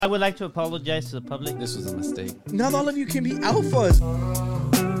I would like to apologize to the public. This was a mistake. Not all of you can be alphas.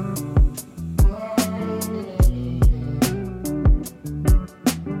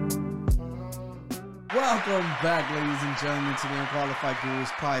 Welcome back, ladies and gentlemen, to the Unqualified Gurus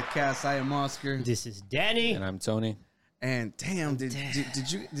podcast. I am Oscar. This is Danny. And I'm Tony. And damn, did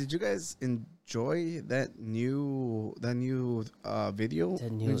you guys enjoy that new video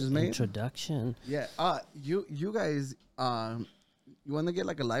The new we just made? introduction. Yeah. You guys you want to get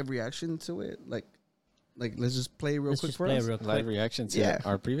like a live reaction to it? Like let's just play real quick for us. Live reaction to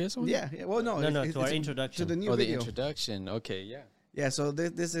our previous one? Yeah. Well, no, to our introduction. to the new the video. introduction. Okay, yeah. Yeah, so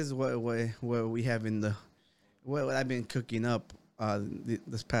this is what we have in the what I've been cooking up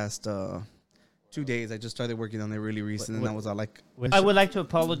this past 2 days. I just started working on it really recent, and I was all like, I would like to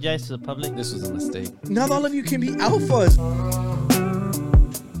apologize to the public. This was a mistake. not all of you can be alphas.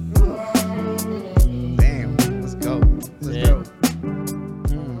 Damn, let's go. Let's go.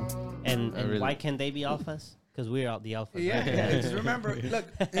 And really, why can't they be alphas? Because we're all the alphas. Yeah, right? yeah. Just remember, look,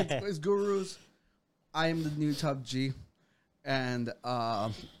 it's gurus. I am the new top G. And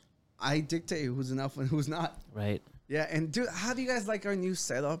I dictate who's an alpha and who's not. Right. Yeah, and dude, how do you guys like our new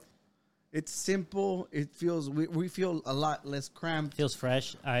setup? It's simple. It feels we feel a lot less cramped. Feels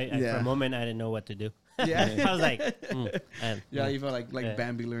fresh. I for a moment I didn't know what to do. Yeah. I was like, you felt like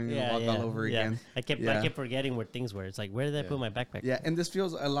Bambi learning to walk all over again. I kept forgetting where things were. It's like, where did I put my backpack? Yeah, and this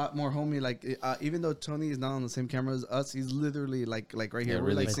feels a lot more homey. Like even though Tony is not on the same camera as us, he's literally like right here. Yeah, we're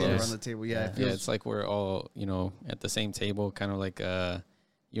really like sitting close around the table. Yeah, it's like we're all, at the same table, kind of like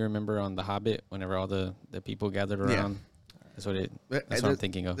you remember on The Hobbit, whenever all the people gathered around. That's what I'm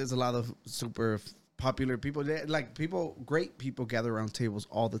thinking of. There's a lot of super popular people, great people gather around tables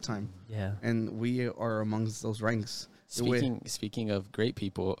all the time. Yeah, and we are amongst those ranks. Speaking of great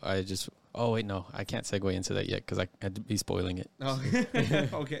people, I can't segue into that yet because I'd be spoiling it. Oh,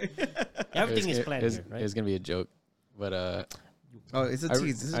 okay. Everything is planned here, right? It's gonna be a joke, but it's a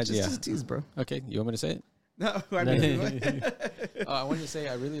tease. It's just a tease, bro. Okay, you want me to say it? No, I mean, I wanted to say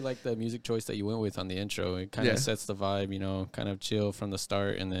I really like the music choice that you went with on the intro. It kind of sets the vibe, kind of chill from the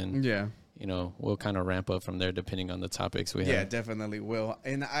start, and then we'll kind of ramp up from there depending on the topics we have. Yeah, definitely will.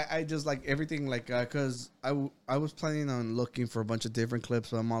 And I just like everything, because I was planning on looking for a bunch of different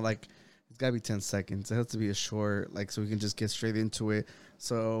clips, but I'm all like, it's gotta be 10 seconds. It has to be a short, so we can just get straight into it.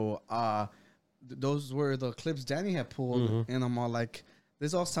 So those were the clips Danny had pulled, and I'm all like,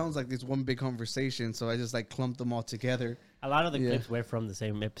 this all sounds like this one big conversation, so I just clumped them all together. A lot of the clips were from the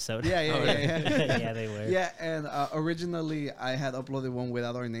same episode. Yeah. Yeah, they were. Yeah, and originally I had uploaded one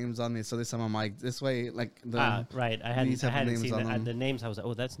without our names on it, so this time I'm like, this way, right. I hadn't seen the names. I was like,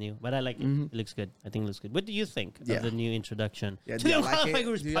 oh, that's new, but I like it. It looks good. I think it looks good. What do you think of the new introduction? Yeah, do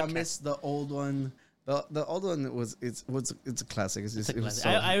you miss the old one? The old one it's a classic. It's a classic.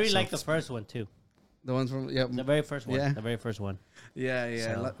 I really like the first one too. The ones from the very first one. Yeah. The very first one.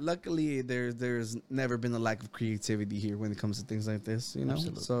 Yeah. So. Luckily, there's never been a lack of creativity here when it comes to things like this.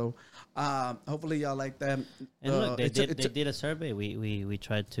 Absolutely. So hopefully y'all like that. And look, they did a survey. We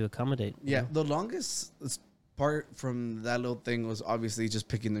tried to accommodate. Yeah, the longest part from that little thing was obviously just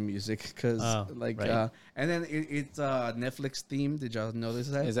picking the music because and then it's Netflix themed. Did y'all notice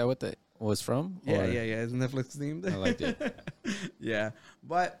that? Is that what that was from? Yeah. It's Netflix themed. I liked it. Yeah,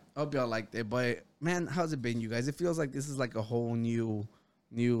 but I hope y'all liked it. But man, how's it been, you guys? It feels like this is like a whole new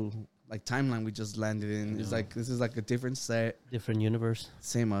timeline we just landed in. It's like this is like a different set, different universe.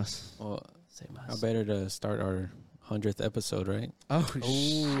 Same us. Well, same us. How better to start our 100th episode, right? Oh, shit.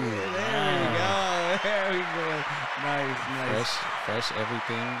 There we go. Nice. Fresh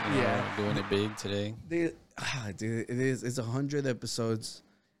everything. Doing it big today. Dude, it is. It's 100 episodes.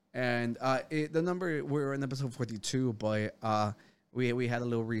 And the number, we're in episode 42, but we had a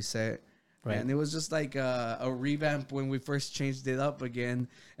little reset. Right. And it was just like a revamp when we first changed it up again.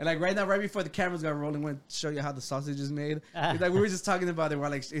 And right now, right before the cameras got rolling, I want to show you how the sausage is made. It's we were just talking about it. We're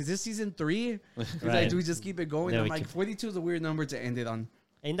like, is this season 3? Right. Do we just keep it going? I'm like, 42 is a weird number to end it on.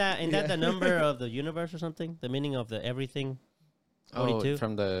 Ain't that the number of the universe or something? The meaning of the everything? 42? Oh,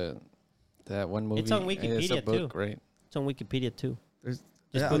 from that one movie. It's on Wikipedia, it's a book, too. Right? It's on Wikipedia, too.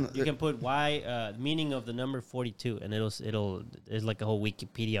 You can put why meaning of the number 42, and there's like a whole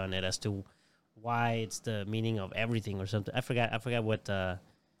Wikipedia on it as to why it's the meaning of everything or something. I forgot what the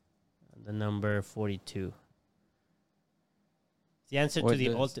number 42. The answer to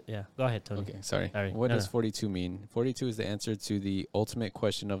the ultimate. Yeah, go ahead, Tony. Okay, sorry. What does 42 mean? 42 is the answer to the ultimate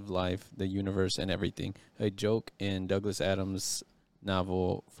question of life, the universe, and everything. A joke in Douglas Adams'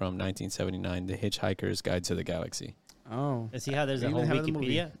 novel from 1979, The Hitchhiker's Guide to the Galaxy. Oh. See how there's a whole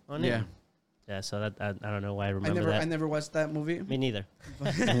Wikipedia on it? Yeah. Yeah, so that I don't know why I remember that. I never watched that movie. Me neither.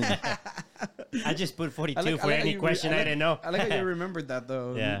 I just put 42 for any question I didn't know. I like how you remembered that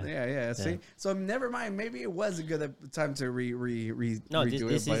though. Yeah. See, so never mind. Maybe it was a good time to redo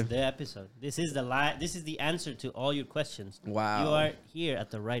this is the episode. This is This is the answer to all your questions. Wow, you are here at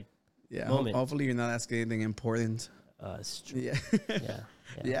the right moment. Hopefully, you're not asking anything important. It's true.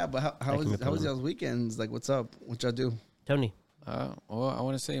 Yeah. But how was y'all's weekends? Like, what's up? What y'all do, Tony? Well, I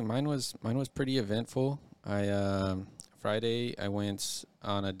want to say mine was pretty eventful. Friday I went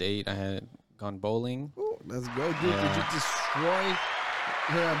on a date. I had gone bowling. Ooh, let's go, dude. Did you destroy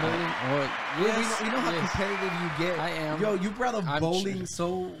her bowling? We know how competitive you get. I am. Yo, you brought up bowling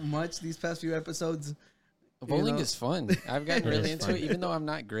so much these past few episodes. Bowling is fun. I've gotten really into it, even though I'm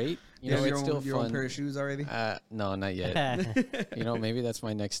not great. You know, it's still your fun. Own pair of shoes already? No, not yet. Maybe that's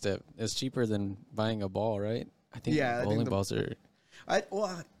my next step. It's cheaper than buying a ball, right? I think bowling balls are. I'm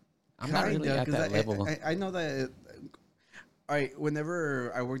not really at that level. I know that. All right,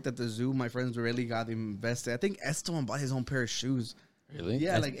 whenever I worked at the zoo, my friends really got invested. I think Esteban bought his own pair of shoes. Really?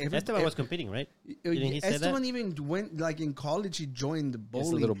 Yeah, Esteban was competing, right? Didn't he say Esteban even went in college. He joined the bowling.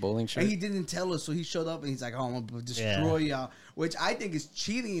 It's a little bowling shirt. And he didn't tell us, so he showed up and he's like, "Oh, I'm gonna destroy y'all," which I think is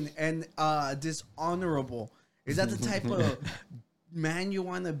cheating and dishonorable. Is that the type of man you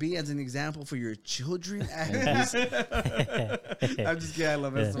want to be as an example for your children? I'm just kidding. I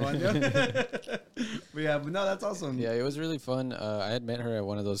love Esteban. But no, that's awesome. Yeah, it was really fun. I had met her at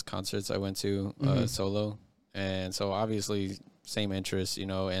one of those concerts I went to solo, and so obviously same interests,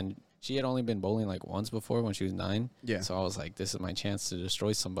 and she had only been bowling like once before when she was 9. Yeah. So I was like, this is my chance to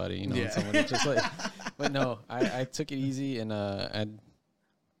destroy somebody, somebody just like, but no, I took it easy and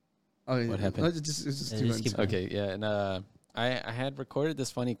what happened? No, just too much. Okay. Yeah. And, I had recorded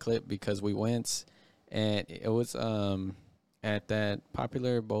this funny clip because we went and it was, at that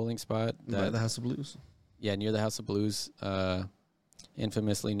popular bowling spot. By the House of Blues. Yeah. Near the House of Blues,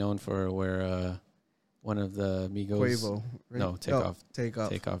 infamously known for where, one of the Migos. Quavo, right? No,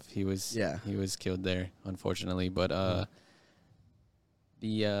 Takeoff. He was killed there, unfortunately. But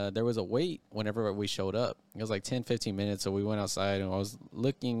there was a wait whenever we showed up. It was like 10, 15 minutes. So we went outside and I was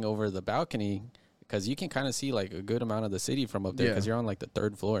looking over the balcony because you can kind of see like a good amount of the city from up there because you're on like the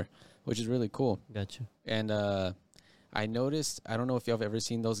 3rd floor, which is really cool. Gotcha. And I noticed, I don't know if y'all have ever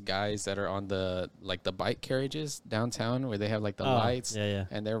seen those guys that are on the bike carriages downtown where they have like the lights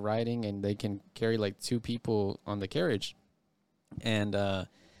and they're riding and they can carry like 2 people on the carriage. And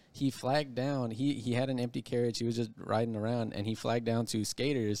he flagged down, he had an empty carriage. He was just riding around and he flagged down 2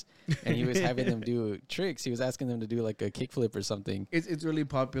 skaters and he was having them do tricks. He was asking them to do like a kickflip or something. It's really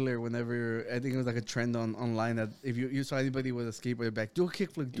popular whenever, I think it was like a trend online that if you saw anybody with a skateboard back, do a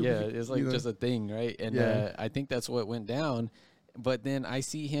kickflip. It's like just a thing, right? And I think that's what went down. But then I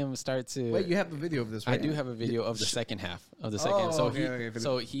see him start to... Wait, you have the video of this, right? I do have a video of the second half of the second.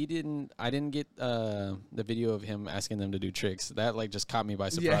 So he didn't... I didn't get the video of him asking them to do tricks. That like just caught me by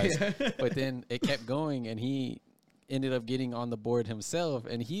surprise. But then it kept going, and he ended up getting on the board himself,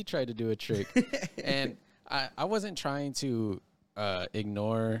 and he tried to do a trick. And I wasn't trying to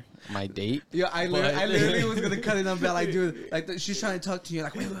ignore my date. Yeah, I literally was gonna cut it on bell. Like, dude, like she's trying to talk to you.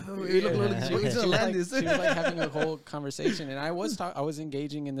 Like, wait, look, she was like having a whole conversation, and I was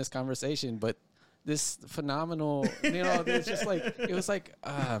engaging in this conversation, but this phenomenal, it's just like it was like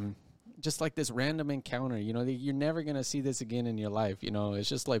just like this random encounter. You're never gonna see this again in your life. It's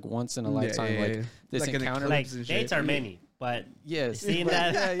just like once in a lifetime. Like this like encounter. Like dates are many. But yes, seeing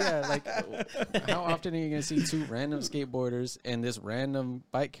that, like how often are you gonna see 2 random skateboarders and this random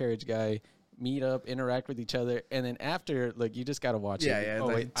bike carriage guy meet up, interact with each other, and then after, like, you just gotta watch it. Yeah. Oh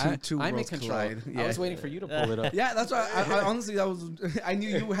wait, two I'm in control. I was waiting for you to pull it up. Yeah, that's why. I honestly, I knew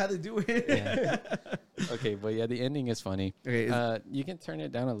you had to do it. Yeah. Okay, but yeah, the ending is funny. Okay, you can turn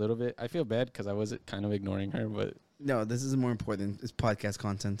it down a little bit. I feel bad because I was kind of ignoring her, but no, this is more important. It's podcast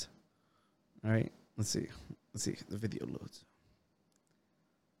content. All right, let's see. The video loads.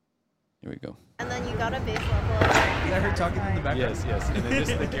 Here we go. And then you got a base level. Yeah, I heard talking in the background. Yes. And then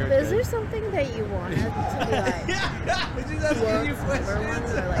just the character. Is there something that you wanted to be like? She's asking you questions.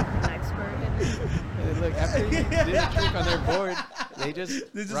 Or like an expert in? And look, after you did a trick on their board, they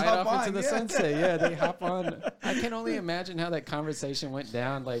just ride off into the sunset. Yeah, they hop on. I can only imagine how that conversation went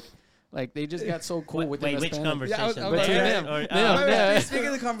down. Like they just got so cool with the which conversation? Yeah, between them. Speaking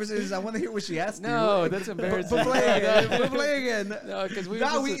of the conversations, I want to hear what she asked. No, that's embarrassing. But play again. No, because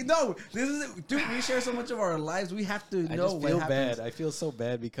this is dude. We share so much of our lives. We have to know what happens. Bad. I feel so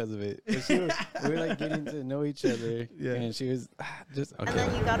bad because of it. We're like getting to know each other. Yeah, and she was just okay. And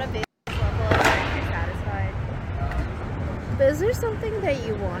then you got a base level. You're satisfied. But is there something that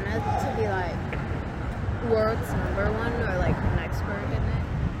you wanted to be like world's number one or like an expert in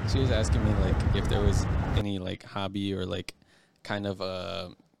it? She was asking me like if there was any like hobby or like kind of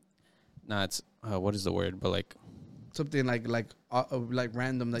not what is the word, but like something like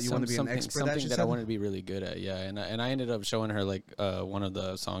random that you want to be an expert at. Something that I wanted to be really good at. Yeah, and I ended up showing her like one of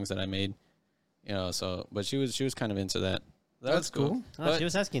the songs that I made. You know, so but she was kind of into that. That's cool. Oh, she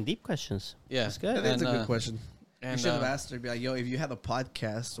was asking deep questions. Yeah, that's good. That's a good question. And, you should have asked her, be like, "Yo, if you had a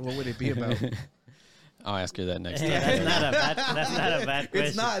podcast, what would it be about?" I'll ask her that next time. That's not a bad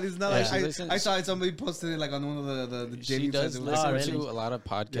question. It's not like I saw somebody posted it like on one of the She does listen to a lot of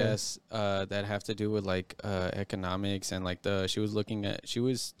podcasts that have to do with like economics and like she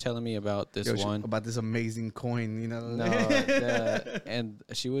was telling me about this one about this amazing coin, you know. No, and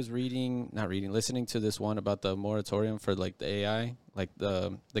she was listening to this one about the moratorium for like the AI, like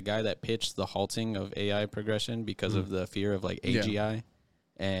the guy that pitched the halting of AI progression because of the fear of like AGI. Yeah.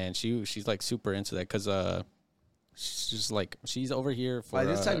 And she's like super into that because she's over here for. By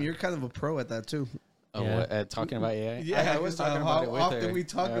this time, you're kind of a pro at that too. At talking about AI. Yeah, I was talking about it with her. How often we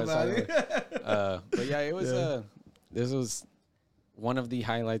talk about it. But yeah, it was. This was one of the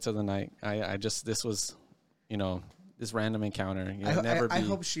highlights of the night. This was, this random encounter. I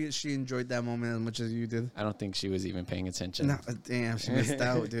hope she enjoyed that moment as much as you did. I don't think she was even paying attention. No, damn, she missed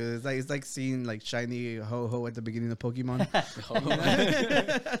out, dude. It's like seeing like shiny ho at the beginning of Pokemon.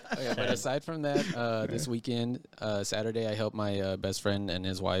 But aside from that, this weekend, Saturday, I helped my best friend and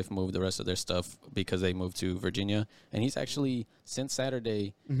his wife move the rest of their stuff because they moved to Virginia. And he's actually, since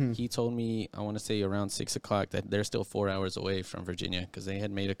Saturday, he told me, I want to say around 6 o'clock, that they're still 4 hours away from Virginia because they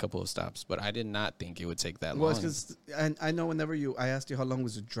had made a couple of stops. But I did not think it would take that long. And I know whenever I asked you how long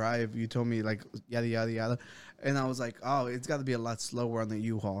was the drive, you told me like yada yada yada, and I was like, oh, it's got to be a lot slower on the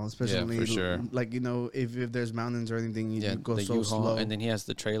U-Haul, especially for sure. Like if there's mountains or anything, you go so U-Haul, slow. and then he has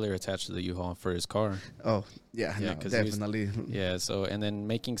the trailer attached to the U-Haul for his car. Oh yeah, no, definitely. So and then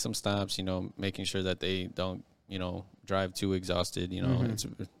making some stops, making sure that they don't drive too exhausted.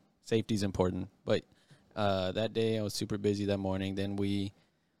 Safety's important. But that day I was super busy that morning. Then we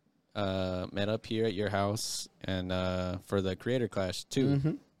met up here at your house and for the creator clash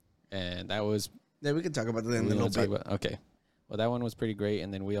too, and that was we can talk about that in a little bit. Okay, well that one was pretty great,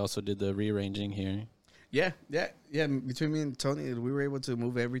 and then we also did the rearranging here. Yeah. Between me and Tony, we were able to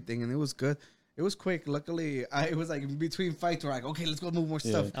move everything, and it was good. It was quick. Luckily, it was like between fights. We're like, okay, let's go move more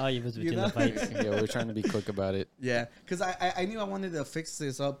stuff. Oh, you was between the fights. Yeah, we're trying to be quick about it. Yeah, because I knew I wanted to fix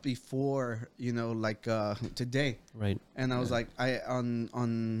this up before, today. Right. And I was like,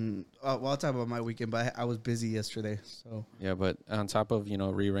 I'll talk about my weekend, but I was busy yesterday. So yeah, but on top of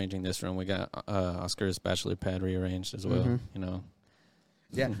rearranging this room, we got Oscar's bachelor pad rearranged as well.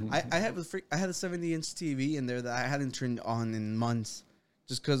 Yeah, I had a 70-inch TV in there that I hadn't turned on in months.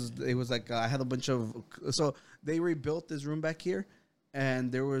 Just because it was like I had a bunch of, so they rebuilt this room back here, and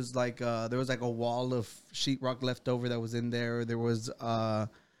there was like a wall of sheetrock left over that was in there. There was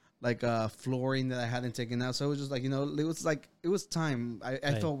flooring that I hadn't taken out. So it was just like it was time.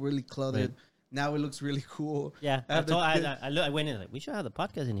 I felt really cluttered. Right. Now it looks really cool. Yeah, I went in like we should have the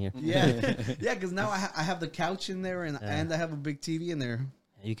podcast in here. Yeah, yeah, because now I have the couch in there and I have a big TV in there.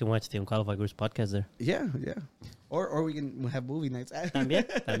 You can watch the Unqualified Groups podcast there. Yeah. Or we can have movie nights. También,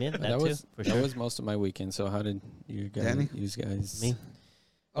 that was most of my weekend. So how did you guys? Me?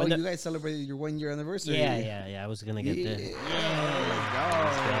 Oh, you guys celebrated your 1 year anniversary. Yeah. I was gonna get there. Let's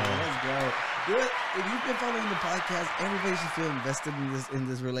go. If you've been following the podcast, everybody should feel invested in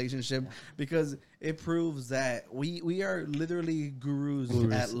this relationship because it proves that we are literally gurus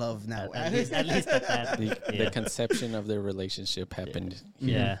at love now. At least at that. The conception of their relationship happened.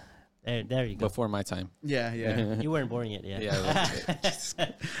 Yeah. There you go. Before my time. Yeah. You weren't born yet. Yeah.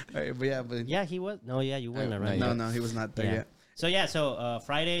 But he was. No, you weren't around. No, he was not there yet. So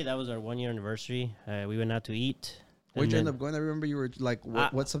Friday, that was our 1 year anniversry. We went out to eat. Where'd you end up going? I remember you were like,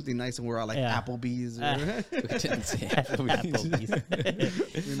 what's something nice? And we're all like Applebee's. We didn't say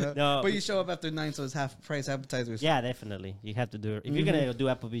Applebee's. No, but you show up after 9, so it's half price appetizers. Yeah, definitely. You have to do it. If you're going to do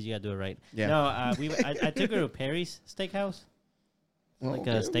Applebee's, you got to do it right. Yeah. No, I took her to Perry's Steakhouse. Well, a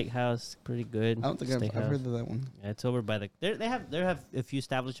steakhouse, pretty good. I don't think I've heard of that one. Yeah, it's over by the. They have a few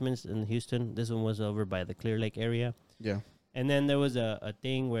establishments in Houston. This one was over by the Clear Lake area. Yeah. And then there was a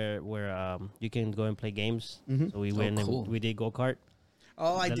thing where you can go and play games. So we went and we did go-kart.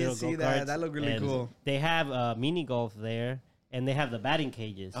 Oh, I did see that. That looked really cool. They have mini golf there, and they have the batting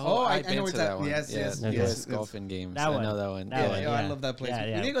cages. Oh, I know where that one. Yes. Golfing games. I know that one. I love that place.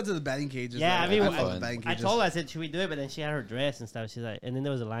 Yeah. We need to go to the batting cages. Yeah, I love the batting I cages. told her, I said, should we do it? But then she had her dress and stuff. She's like, and then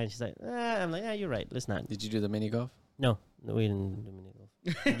there was a line. She's like, I'm like, yeah, you're right. Let's not. Did you do the mini golf? No, No, we didn't do mini golf.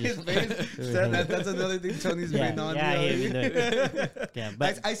 His face. That's another thing Tony's been on. Yeah,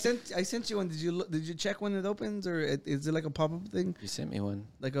 but I sent you one. Did you check when it opens, or is it like a pop up thing? You sent me one.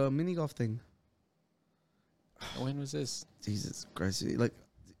 Like a mini golf thing. When was this? Jesus Christ! Like,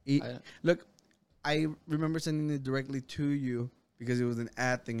 look, I remember sending it directly to you because it was an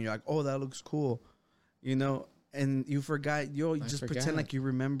ad thing. You're like, oh, that looks cool, you know. And you forgot. You just pretend like you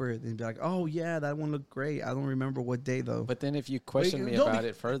remember it and be like, "Oh yeah, that one looked great." I don't remember what day though. But then if you question me about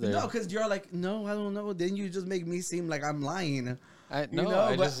it further, no, because you're like, "No, I don't know." Then you just make me seem like I'm lying.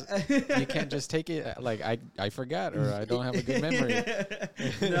 You can't just take it like I forgot or I don't have a good memory.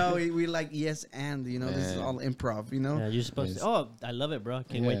 No, we like yes and this is all improv. Yeah, you're supposed to. Oh, I love it, bro.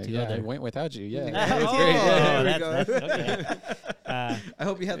 Can't wait to go there. I went without you. Yeah, that's okay. I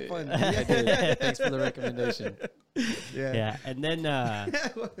hope you had fun. I did. Thanks for the recommendation. Yeah, and then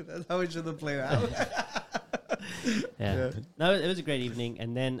that's how it should have played out. Yeah. No, it was a great evening,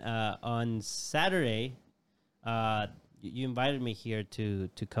 and then on Saturday, you invited me here to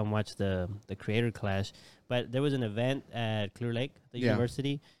come watch the Creator Clash, but there was an event at Clear Lake, the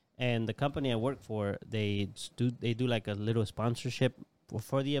university, and the company I work for, they do like a little sponsorship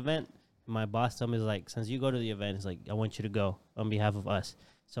for the event. My boss told me, like, since you go to the event, it's like, I want you to go on behalf of us.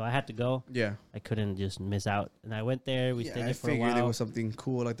 So I had to go. Yeah, I couldn't just miss out, and I went there. We stayed there for a while. I figured it was something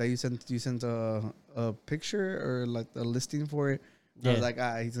cool like that. You sent a picture or like a listing for it. I was like,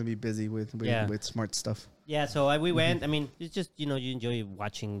 he's gonna be busy with smart stuff. Yeah, so we went. I mean, it's just you enjoy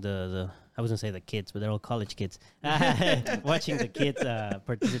watching the I wasn't say the kids, but they're all college kids. Watching the kids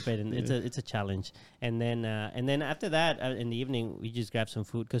participate, and it's a challenge. And then after that, in the evening, we just grabbed some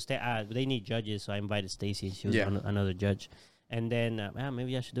food because they need judges. So I invited Stacy. She was another judge. And then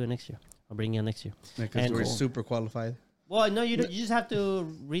maybe I should do it next year. I'll bring you on next year. Because we're super qualified. Well, no, you just have to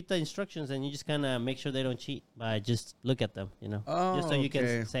read the instructions and you just kind of make sure they don't cheat by just look at them, just so you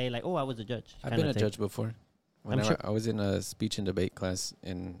can say like, oh, I was a judge. I've been a judge before. I was in a speech and debate class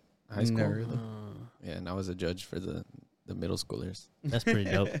in high school. Yeah, and I was a judge for the middle schoolers. That's pretty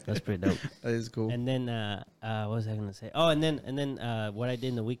dope. That is cool. And then what was I gonna say? Oh, and then what I did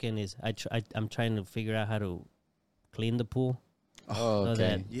in the weekend is I'm trying to figure out how to clean the pool. Oh,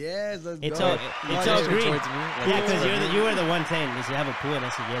 okay. Yes, let's it's go. It's all green. Yeah, because you were the one saying, does you have a pool? And I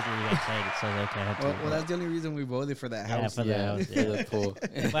said, yes, and you got excited. So I was like, okay, I have to. Well, that's the only reason we voted for that house. For the house. Yeah, the pool.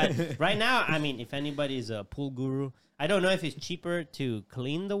 But right now, I mean, if anybody's a pool guru, I don't know if it's cheaper to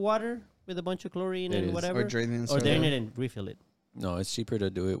clean the water with a bunch of chlorine and whatever. Or drain it and refill it. No, it's cheaper to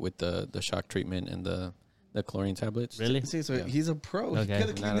do it with the shock treatment and the chlorine tablets. Really? See, so he's a pro. Okay. He could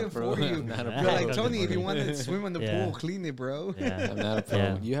have cleaned it for you. You're like, Tony, if you want to swim in the pool, clean it, bro. Yeah. I'm not a pro.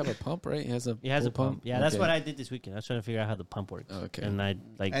 Yeah. You have a pump, right? He has a pump. Yeah, that's what I did this weekend. I was trying to figure out how the pump works. Okay. And and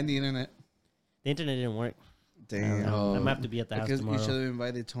the internet. The internet didn't work. Damn. I'm gonna have to be at the house tomorrow. You should have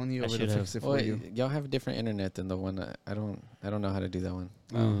invited Tony over to fix it for you. Y'all have different internet than the one I don't know how to do that one.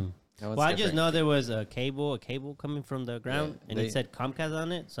 Well, I just know there was a cable coming from the ground, and it said Comcast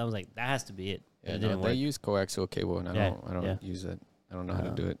on it. So I was like, that has to be it. Yeah, they use coaxial cable, and I don't use it. I don't know how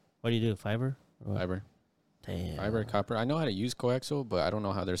to do it. What do you do? Fiber? Fiber. Damn. Fiber, copper. I know how to use coaxial, but I don't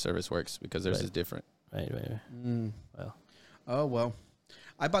know how their service works because theirs is different. Right. Well. Oh, well.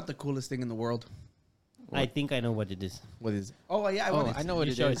 I bought the coolest thing in the world. I think I know what it is. What is it? Oh, yeah. I know what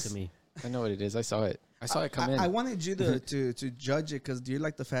it is. Show it to me. I know what it is. I saw it. I saw it come in. I wanted you to judge it because do you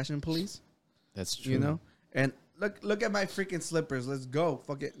like the fashion police? That's true. And look at my freaking slippers. Let's go.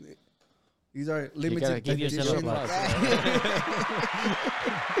 Fuck it. These are limited edition.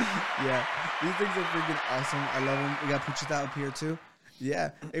 Yeah, these things are freaking awesome. I love them. We got Puchita up here too.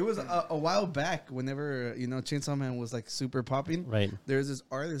 Yeah, it was a while back. Whenever Chainsaw Man was like super popping. Right. There's this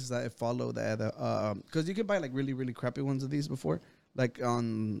artist that I follow that because you could buy like really really crappy ones of these before, like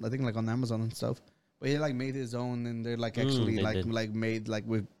on Amazon and stuff. But he like made his own, and they're like actually like made like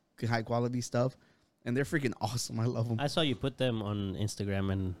with high quality stuff. And they're freaking awesome. I love them. I saw you put them on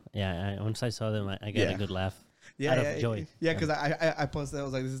Instagram, and once I saw them, I got a good laugh. Out of joy. Yeah, because I posted, I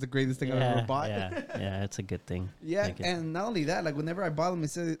was like, this is the greatest thing I've ever bought. Yeah, it's a good thing. Yeah, and not only that, like whenever I bought them,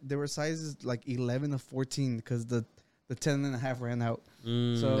 it said there were sizes like 11 or 14 because the 10 and a half ran out.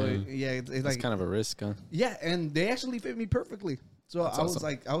 So it's like kind of a risk, huh? Yeah, and they actually fit me perfectly. So I was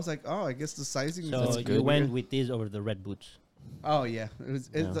like, oh, I guess the sizing is good. So you went with these over the red boots. Oh yeah, it's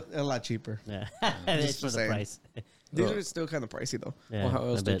a lot cheaper. Yeah, it's for the price. These are still kind of pricey though. Yeah, well, how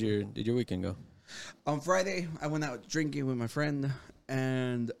else did your weekend go? On Friday, I went out drinking with my friend,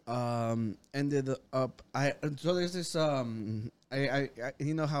 and ended up. So there's this I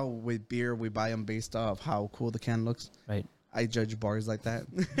you know how with beer we buy them based off how cool the can looks. Right. I judge bars like that.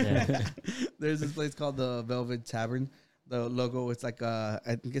 Yeah. There's this place called the Velvet Tavern. the logo. It's like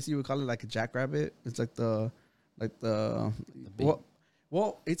I guess you would call it like a jackrabbit. It's like the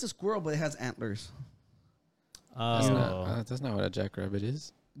well, it's a squirrel, but it has antlers. Oh, that's not what a jackrabbit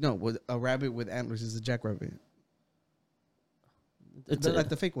is. No, with a rabbit with antlers is a jackrabbit. it's They're like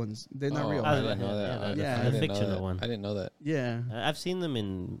the fake ones. They're not real. I didn't know that. Yeah, the fictional one. I didn't know that. Yeah. I've seen them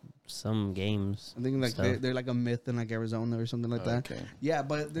in some games. I think like they're like a myth in like Arizona or something like that. Okay. Yeah,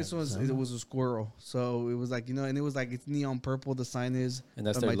 but this was it was a squirrel, so it was like and it was like it's neon purple. The sign is and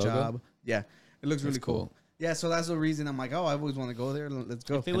that's of their my logo? job. Yeah, it looks really cool. cool. Yeah, so that's the reason I'm like, oh, I always want to go there. Let's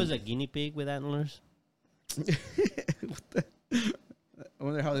go. If it was a guinea pig with antlers, I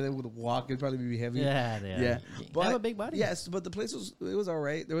wonder how they would walk. It'd probably be heavy. yeah. But They have a big body. Yes, but the place was all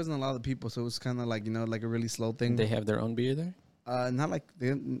right. There wasn't a lot of people, so it was kind of like like a really slow thing. They have their own beer there? Not like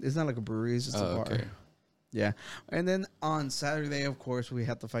it's not like a brewery. It's just a bar. Okay. Yeah, and then on Saturday, of course, we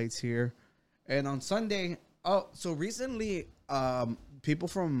had the fights here, and on Sunday. Oh, so recently, people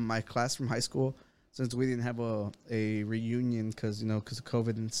from my class from high school, since we didn't have a reunion because of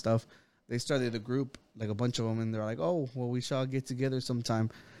COVID and stuff, they started a group, like a bunch of them, and they're like, oh, well, we shall get together sometime.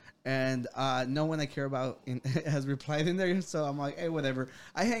 And no one I care about has replied in there, so I'm like, hey, whatever.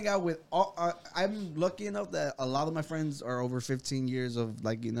 I hang out with all. I'm lucky enough that a lot of my friends are over 15 years of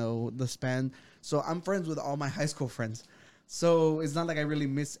the span, so I'm friends with all my high school friends. So it's not like I really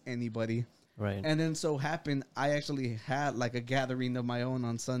miss anybody. Right. And then so happened, I actually had like a gathering of my own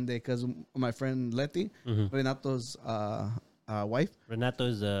on Sunday because my friend Letty, Renato's wife.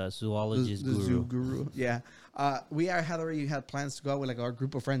 Renato's a zoologist the guru. zoo guru. Yeah. We had already had plans to go out with like our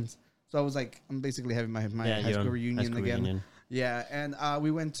group of friends. So I was like, I'm basically having my high school reunion again. Reunion. Yeah. And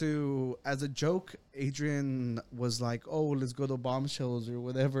we went to, as a joke, Adrian was like, oh, let's go to Bombshells or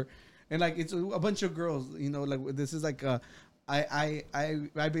whatever. And like, it's a bunch of girls, like this is like I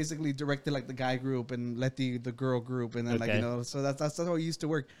basically directed like the guy group and Letty the girl group, and then so that's how it used to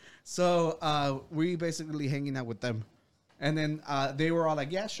work. So we basically hanging out with them, and then they were all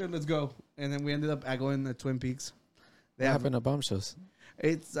like, yeah, sure, let's go. And then we ended up going to Twin Peaks. What happened to Bombshells?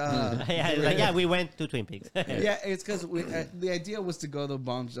 It's we went to Twin Peaks. Yeah, it's because the idea was to go to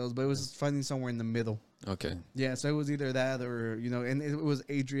Bombshells, but it was finding somewhere in the middle. Okay. Yeah, so it was either that or and it was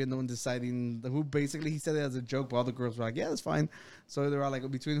Adrian, the one deciding who basically he said it as a joke, but all the girls were like, yeah, that's fine. So they're all like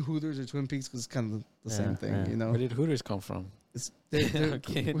between Hooters or Twin Peaks because it's kind of the same thing, Where did Hooters come from?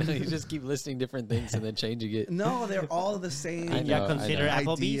 Okay, no, you just keep listing different things and then changing it. No, they're all the same. Did y'all consider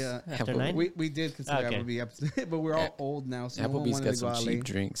Applebee's after 9? We did consider Applebee's, but we're all old now. So Applebee's got some cheap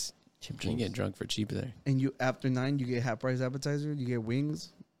drinks. You get drunk for cheap there. And you after 9, you get half price appetizer. You get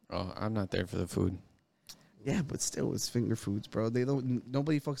wings. Oh, I'm not there for the food. Yeah, but still, it's finger foods, bro.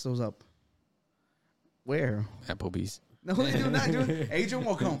 Nobody fucks those up. Where? Applebee's. No, they do not. Dude. Adrian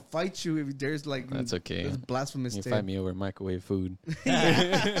will come fight you if there's like that's okay. There's blasphemous. You fight me over microwave food. Exactly,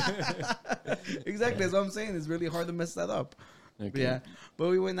 that's what I'm saying. It's really hard to mess that up. Okay. Yeah, but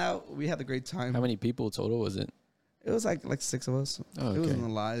we went out. We had a great time. How many people total was it? It was like 6 of us. Oh, okay. It wasn't a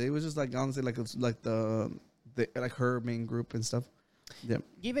lot. It was just like honestly like the her main group and stuff. Yeah.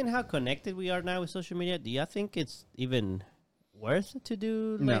 Given how connected we are now with social media, do you think it's even worth to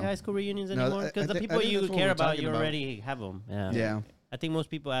do like high school reunions anymore? Because the people you care about, you already have them. Yeah. I think most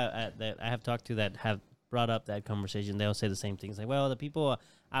people that I have talked to that have brought up that conversation, they'll say the same things. Like, well, the people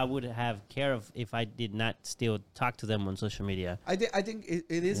I would have care of if I did not still talk to them on social media. I think it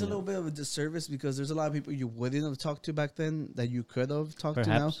is a little bit of a disservice because there's a lot of people you wouldn't have talked to back then that you could have talked to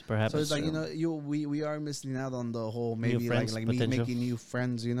now. Perhaps. So it's like, we are missing out on the whole maybe like making new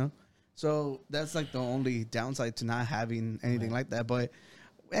friends, So that's like the only downside to not having anything like that. But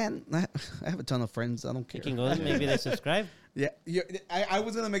man, I have a ton of friends. I don't care. You can go there. Maybe they subscribe. Yeah, I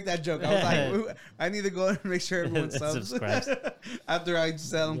was gonna make that joke. I was like, I need to go and make sure everyone subscribes. After I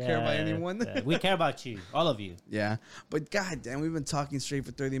said I don't care about anyone. We care about you, all of you. Yeah, but god damn, we've been talking straight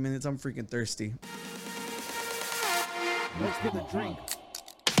for 30 minutes. I'm freaking thirsty. Let's get a drink.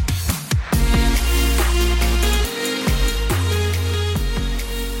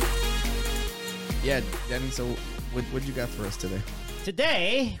 Yeah, Danny. So, what you got for us today?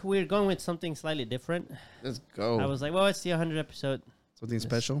 Today, we're going with something slightly different. Let's go. I was like, well, it's the 100th episode. Something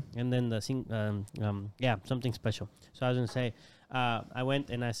special? And then something special. So I was going to say, I went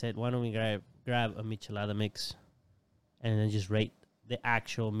and I said, why don't we grab a michelada mix and then just rate the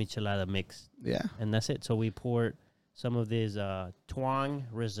actual michelada mix. Yeah. And that's it. So we poured some of this Twang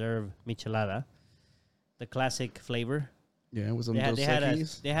Reserve michelada, the classic flavor. Yeah, with some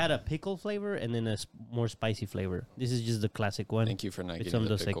they had a pickle flavor and then a more spicy flavor. This is just the classic one. Thank you for not getting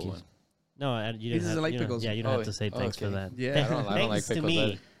the pickle one. No, you didn't have, like pickles. Yeah, you don't have to say thanks for that. Yeah, I don't like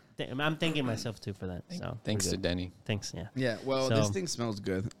pickles. I'm thanking myself too for that. So thanks to Denny. Thanks. Yeah. Yeah. Well, So- this thing smells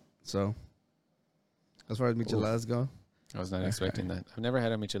good. So, as far as micheladas go, I was not expecting that. I've never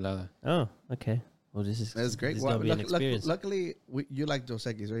had a michelada. Oh, okay. Well, this is that's great. This is Well, gonna be an experience. luckily, you like Dos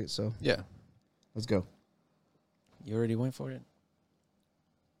Equis, right? So Yeah. let's go. You already went for it?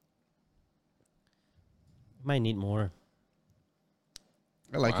 Might need more.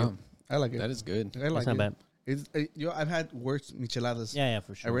 I like it. Wow. I like it. That is good. I like That's not it. bad. I've had worse micheladas Yeah,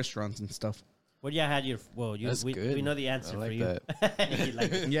 for at sure. restaurants and stuff. What you had your? Well, That's we good. know the answer I like for you. that. You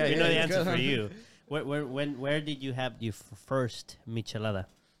like it. Yeah, we know the it's answer good, for huh? you. Where did you have your first michelada?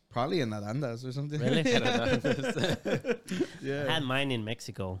 Probably in Arandas or something. Really? Yeah. I had mine in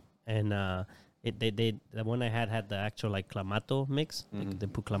Mexico, and the one I had the actual like clamato mix. Like, they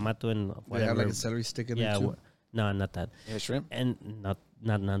put clamato and They whatever. have like a celery stick in it too. No, not that. Yeah, shrimp? And not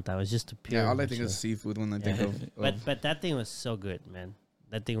that. It was just a pure. Yeah, all I think michelada. is seafood when I Yeah. think of. But that thing was so good, man.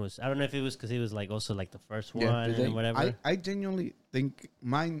 That thing was. I don't know if it was because it was like also like the first one Yeah. and whatever. I genuinely think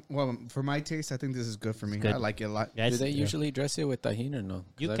mine. Well, for my taste, I think this is good for me. good. I like it a lot. Yeah, Do it's- they usually dress it with tahini or no? 'Cause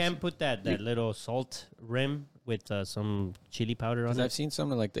You I've can put that little salt rim with some chili powder on Because it. I've seen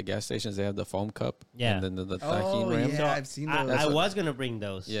some like the gas stations. They have the foam cup. Yeah. And then the Oh, tahini rim. yeah, I've seen those. I was gonna bring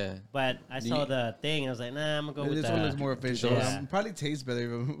those. Yeah. But I Do saw you- the thing and I was like, nah, I'm gonna go with This that. one looks more official. Yeah. Probably tastes better.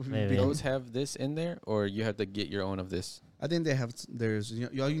 Maybe. Those have this in there, or you have to get your own of this. I think they have. There's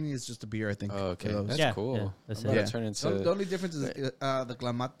all you need is just a beer. I think. Oh, okay. for those. That's Yeah, cool. yeah, that's I'm it. gonna Yeah. turn into. The only difference is the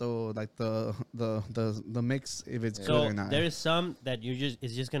clamato, like the mix, if it's good So or not. there is some that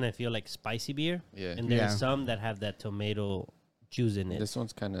it's just gonna feel like spicy beer, Yeah. and there's Yeah. some that have that tomato juice in it. This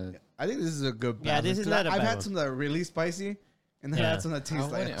one's kind of. I think this is a good. Yeah, this balance, is 'cause not a I've bad had one. some that are really spicy, and I Yeah. had some that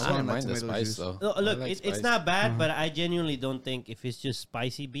taste like. I wouldn't mind the tomato spice juice. though. Look, I like it's spice. not bad, but I genuinely don't think if it's just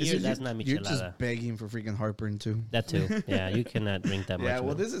spicy It's beer, just that's not You're michelada. just begging for freaking heartburn too. That too. Yeah, you cannot drink that much. Yeah,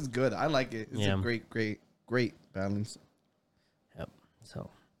 well, of it. this is good. I like it. It's Yeah. a great balance. Yep. So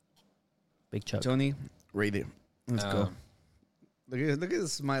big chug. Tony, rate it. Let's go. Um, Look at the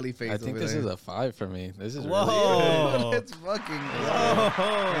smiley face. I think over this there. is a 5 for me. This is Whoa. really. Let's fucking go.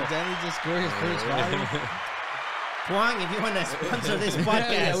 Whoa. Did Danny just score his first five? Twang, if you want to sponsor this Yeah,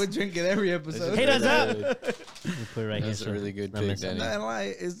 podcast, we drink it every episode. hit us up. Good. You put it right That's here. a so really good not pick, messing Danny. up. Not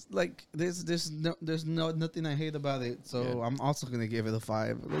lie, it's like there's nothing I hate about it. So Yeah. I'm also gonna give it a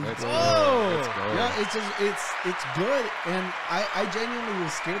 5. Let's go. Oh. Let's go. Yeah, it's just it's good, and I genuinely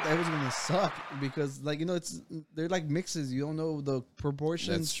was scared that it was gonna suck because they're like mixes. You don't know the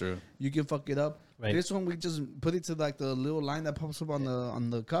proportions. That's true. You can fuck it up. Right. This one we just put it to like the little line that pops up on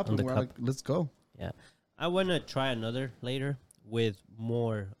the cup, On and the we're cup. like, let's go. Yeah, I want to try another later with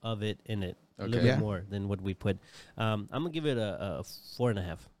more of it in it. A little Okay. bit Yeah. more than what we put. I'm gonna give it a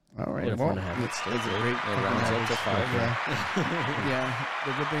 4.5. All right, Yeah, 4.5. it's a It's great. great. It rounds up to 5. Yeah. Yeah.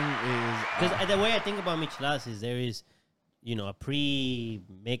 The good thing is Because the way I think about micheladas is there is, a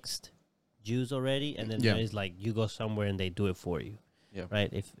pre-mixed juice already, and then Yeah. there is like you go somewhere and they do it for you. Yeah.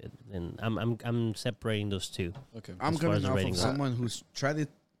 Right. And I'm separating those two. Okay. I'm as far coming as the off rating of goes. someone who's tried it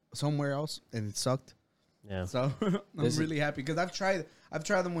somewhere else and it sucked. Yeah. So I'm This is- really happy because I've tried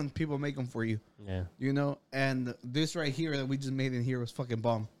them when people make them for you, Yeah. and this right here that we just made in here was fucking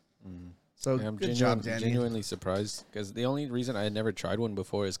bomb. So Yeah, I'm good job, Danny. genuinely surprised because the only reason I had never tried one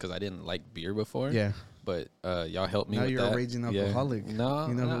before is because I didn't like beer before. Yeah. But y'all helped me Now with you're that. a raging Yeah. alcoholic. No,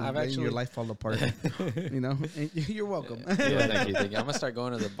 You know, no, who's I've letting actually. your life fall apart. And you're welcome. Yeah, thank you. I'm gonna start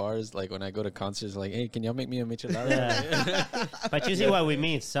going to the bars like when I go to concerts. Like, hey, can y'all make me a michelada? Yeah. But you see what we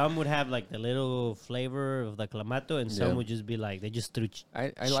mean. Some would have like the little flavor of the clamato, and some Yeah. would just be like they just threw.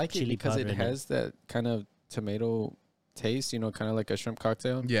 I like it Chili because powder it in it. has that kind of tomato taste. Kind of like a shrimp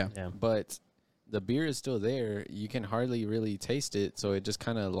cocktail. Yeah. Yeah. But the beer is still there. You can hardly really taste it, so it just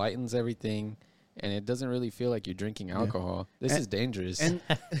kind of lightens everything, and it doesn't really feel like you're drinking alcohol. This is dangerous. And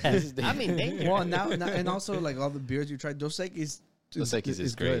This is I mean, danger. well, now and also like all the beers you tried, Dos Equis. Dos Equis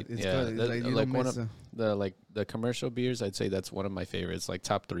is great. Good. It's Yeah, good. that- Like, you like don't one miss of- the commercial beers, I'd say that's one of my favorites, like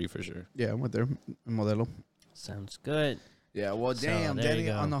top 3 for sure. yeah, I'm with there. Modelo. Sounds good. Yeah, well, So, damn, there you Danny,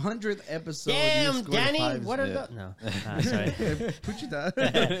 go. on the 100th episode, you Damn, scored Danny, fives. what are Yeah. the no? Sorry. Put you down.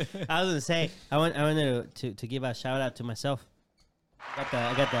 I was gonna say I wanted to give a shout out to myself. I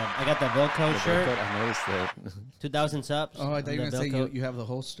got the Velcro The shirt. Velcro, I noticed that. 2,000 subs. Oh, I thought you were on gonna the say you, Velcro. you have the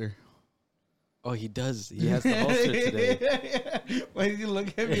holster. Oh, he does. He has the holster today. Why did you look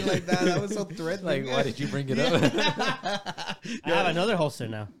at me like that? That was so threatening. Like, why did you bring it up? I have another holster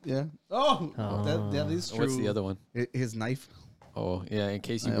now. Yeah. Oh, Oh. that is true. What's the other one? His knife. Oh, yeah, in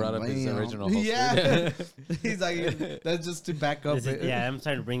case you brought up his original holster. Yeah. He's like, that's just to back up it. Yeah, I'm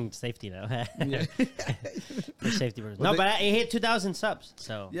trying to bring safety now. For safety reasons. No, but it hit 2,000 subs,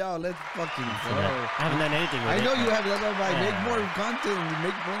 so. Yo, let's fucking go. I haven't done anything with it. I know you have. Make more content.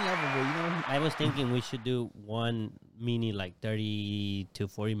 Make money off of it, you know? I was thinking we should do one mini, like, 30 to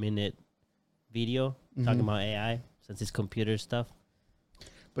 40-minute video talking about AI, since it's computer stuff.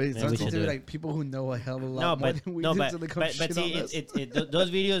 But it's not to do like people who know a hell of a lot more than we do. But see,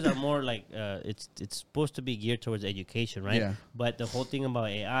 those videos are more like it's supposed to be geared towards education, right? Yeah. But the whole thing about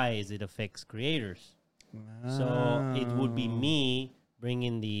AI is it affects creators. So it would be me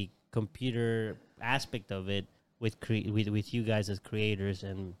bringing the computer aspect of it with you guys as creators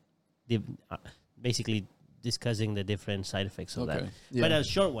and basically discussing the different side effects of that. Yeah. But a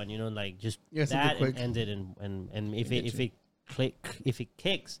short one, like just that and end it and if it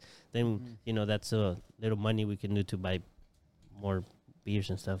kicks, then that's a little money we can do to buy more beers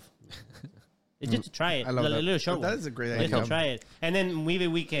and stuff. It's just to try it. I love a little short one. That is a great idea. Just to try it, and then maybe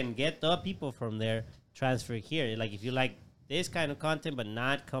we can get the people from there transfer here. Like if you like this kind of content but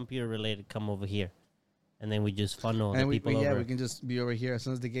not computer related, come over here, and then we just funnel the people over. Yeah, we can just be over here. As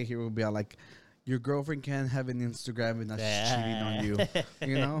soon as they get here, we'll be all like, your girlfriend can't have an Instagram and not cheating on you.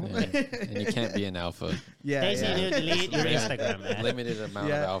 You know? Yeah. And you can't be an alpha. You delete your Instagram, man. Limited amount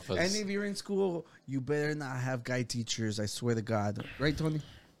of alphas. And if you're in school, you better not have guy teachers, I swear to God. Right, Tony?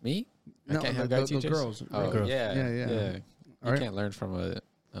 Me? No, I can't have guy teachers? The girls. Oh, girls. Yeah. You can't learn from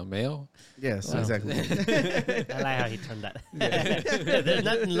a male? Yes, exactly. I like how he turned that. There's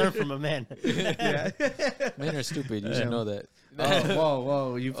nothing to learn from a man. Men are stupid. You should know that. Oh,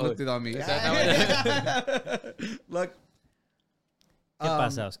 whoa. You flipped it on me. Look. ¿Qué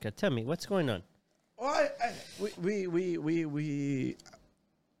pasa, Oscar? Tell me, what's going on? We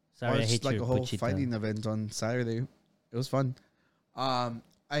Sorry, I hate like your a whole Puchita. fighting event on Saturday. It was fun. I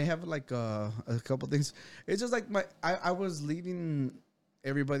have like a couple things. It's just like I was leaving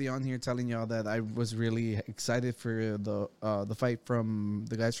everybody on here telling y'all that I was really excited for the fight from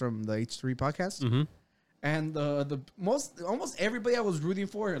the guys from the H3 podcast. Mm-hmm. And almost everybody I was rooting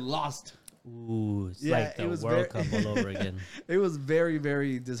for lost. Ooh, it's like the World Cup all over again. It was very,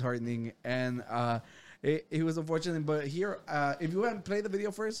 very disheartening, and it was unfortunate. But here, if you haven't played the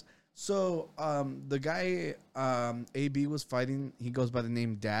video first, so the guy AB was fighting. He goes by the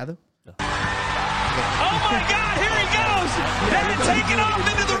name Dad. Oh my God! Here he goes! Dad taking off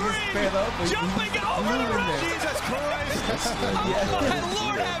into the ring, jumping over the ring. Jesus Christ! Oh my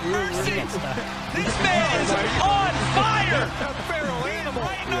Lord, have mercy! This man is on fire! A feral animal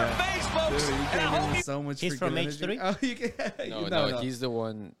right in our face, folks. Dude, so much. He's from H3. Oh, you can, no, he's the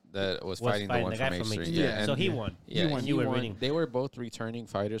one that was fighting the one from H3. Yeah, so he won. Yeah, he won. They were both returning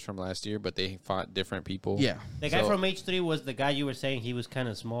fighters from last year, but they fought different people. Yeah, the guy from H3 was the guy you were saying he was kind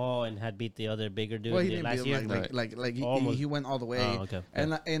of small and had beat the other bigger dude last year. He went all the way. Oh, okay.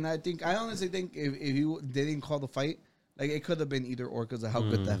 And I honestly think if they didn't call the fight, like it could have been either or because of how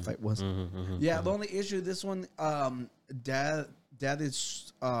good that fight was. The only issue this one, Dad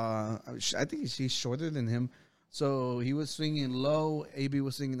is I think he's shorter than him. So he was swinging low, AB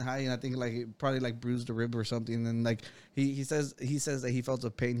was swinging high, and I think like it probably like bruised a rib or something. And like he says that he felt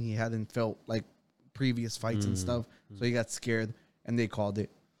a pain he hadn't felt like previous fights and stuff. So he got scared, and they called it.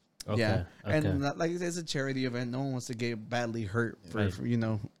 Okay. And like it's a charity event. No one wants to get badly hurt for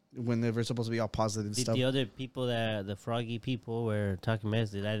when they're supposed to be all positive stuff. The other people the froggy people were talking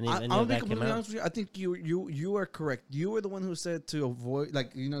mess. I didn't even know that came out. I think you are correct. You were the one who said to avoid,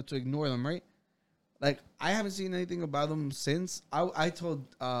 to ignore them, right? Like, I haven't seen anything about them since. I told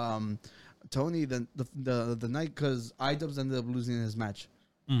Tony the night because iDubbbz ended up losing his match.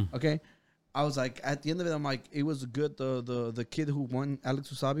 Okay? I was like, at the end of it, I'm like, it was good. The kid who won,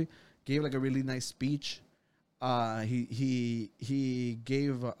 Alex Usabi, gave like a really nice speech. He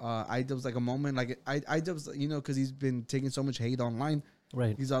gave iDubbbz like a moment. Like, iDubbbz, because he's been taking so much hate online.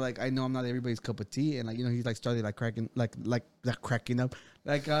 Right. He's all like, I know I'm not everybody's cup of tea, and he's like started like cracking cracking up,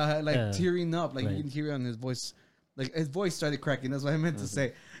 tearing up, like you can hear it on his voice, like his voice started cracking. That's what I meant to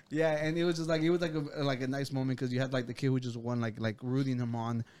say. Yeah, and it was just like a nice moment because you had like the kid who just won, like rooting him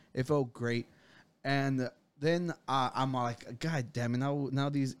on. It felt great, and then I'm like, God damn it! Now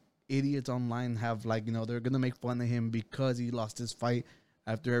these idiots online have they're gonna make fun of him because he lost his fight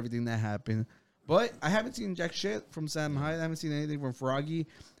after everything that happened. But I haven't seen jack shit from Sam Hyde. I haven't seen anything from Froggy.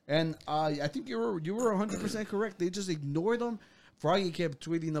 And I think you were 100% correct. They just ignored him. Froggy kept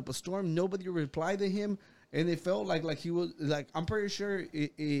tweeting up a storm. Nobody replied to him. And it felt like he was like, I'm pretty sure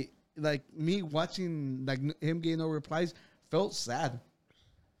like me watching like him getting no replies felt sad.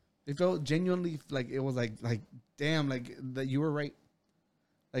 It felt genuinely like it was like damn, like that you were right.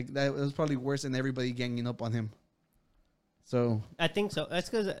 Like that it was probably worse than everybody ganging up on him. So I think so. That's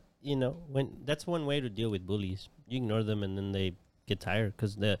because when that's one way to deal with bullies. You ignore them and then they get tired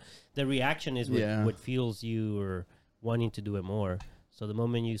because the reaction is what fuels you or wanting to do it more. So the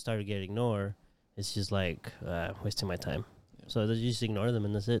moment you start to get ignored, it's just like wasting my time. Yeah. So you just ignore them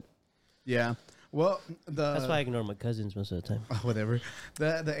and that's it. Yeah. Well, that's why I ignore my cousins most of the time. Whatever.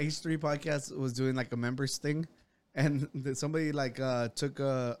 The H3 podcast was doing like a members thing, and somebody like took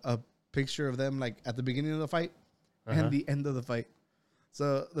a picture of them like at the beginning of the fight and the end of the fight.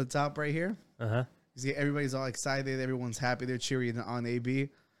 So the top right here, you see everybody's all excited, everyone's happy, they're cheering on AB,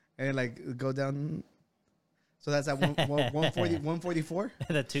 and like go down. So that's at 144.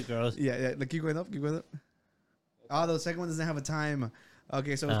 The two girls. Yeah. Like keep going up. Oh, the second one doesn't have a time.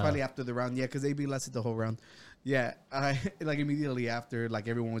 Okay, so it's probably after the round. Yeah, because AB lasted the whole round. Yeah, like immediately after, like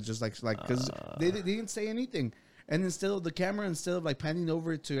everyone was just like because they didn't say anything, and instead of the camera, instead of like panning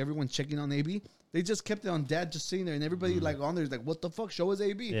over to everyone checking on AB, they just kept it on Dad just sitting there, and everybody like on there is like, what the fuck? Show us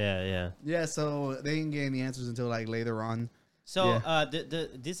AB. Yeah. So they didn't get any answers until like later on. So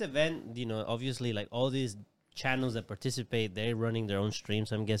this event, obviously like all these channels that participate, they're running their own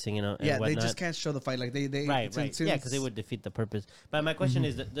streams, I'm guessing, and yeah, whatnot. they just can't show the fight, like they right, yeah, because they would defeat the purpose. But my question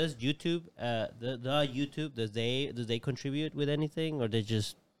is, does YouTube, the YouTube, does they contribute with anything, or they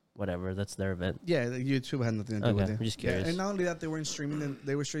just whatever? That's their event. Yeah, YouTube had nothing to do with it. I'm just curious. Yeah, and not only that, they weren't streaming it;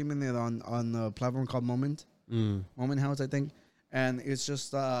 they were streaming it on a platform called Moment House, I think. And it's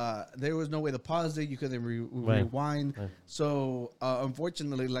just there was no way to pause it. You couldn't rewind. Right. So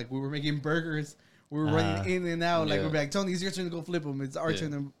unfortunately, like we were making burgers. We were running in and out. Like, we're like, Tony, it's your turn to go flip them. It's our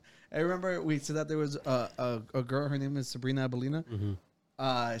turn. I remember we said that there was a girl. Her name is Sabrina Abelina.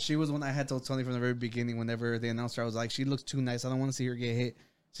 She was one I had told Tony from the very beginning. Whenever they announced her, I was like, she looks too nice. I don't want to see her get hit.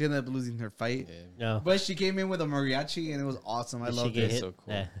 She ended up losing her fight. Yeah. But she came in with a mariachi, and it was awesome. I loved it. So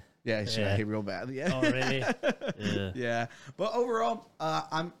cool. Yeah, she got hit real bad. Yeah. Oh, really? Yeah. But overall,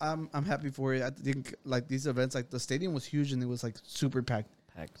 I'm happy for it. I think like these events, like the stadium was huge, and it was like super packed.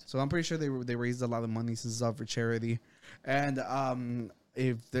 So I'm pretty sure they raised a lot of money since it's all for charity. And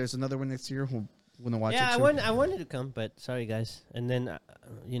if there's another one next year, we'll watch it. Yeah, I wanted to come, but sorry guys. And then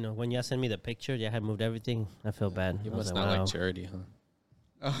when y'all sent me the picture, I had moved everything. I feel bad. You must not like charity, huh?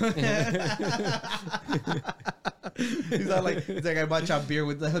 He's not like I bought y'all beer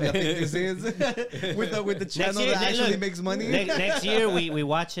with the I think this is with the channel that actually makes money. Next year we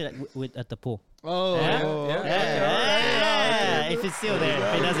watch it at the pool. Oh, yeah. If it's still there,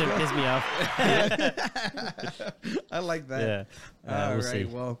 if it doesn't piss me off. I like that. Yeah. All right.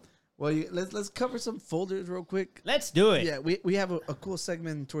 Well, let's cover some folders real quick. Let's do it. Yeah, we have a cool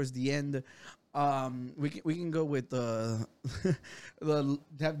segment towards the end. We can go with the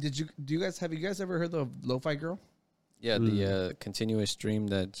have you guys ever heard of Lofi Girl? Yeah, the continuous stream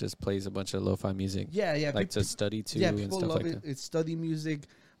that just plays a bunch of lo-fi music. Yeah. Like to study to and people stuff love like it. that. It's study music.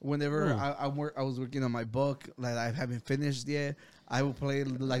 Whenever I was working on my book that I haven't finished yet, I will play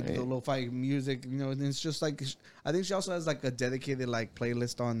like the lo-fi music, and it's just like I think she also has like a dedicated like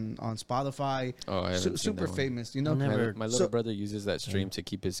playlist on Spotify. Oh, I haven't super seen that famous, My little brother uses that stream to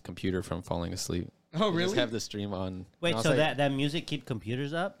keep his computer from falling asleep. Oh, really? Just have the stream on. Wait, so like, that music keep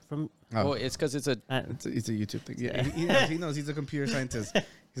computers up from? Oh, well, it's because it's a YouTube thing. Yeah, he knows. He's a computer scientist.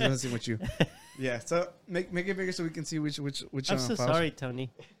 He's gonna see what you. Yeah, so make it bigger so we can see which. I'm so sorry,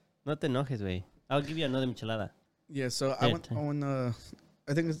 Tony. No te enojes, güey. I'll give you another michelada. Yeah, so I want.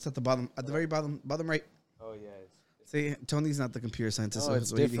 I think it's at the bottom, at the very bottom right. Oh yeah. See, Tony's not the computer scientist, so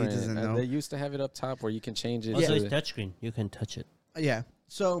it's different. He doesn't know. They used to have it up top where you can change it. Also, it's touchscreen. You can touch it. Yeah.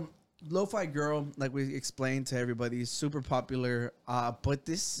 So, Lo-Fi Girl, like we explained to everybody, is super popular. But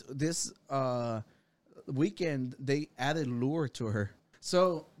this weekend they added lure to her.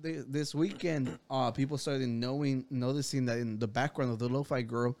 So this weekend, people started noticing that in the background of the Lo-Fi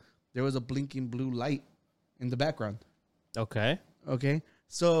Girl, there was a blinking blue light in the background. Okay.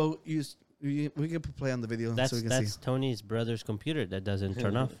 So we can play on the video so we can see. That's Tony's brother's computer that doesn't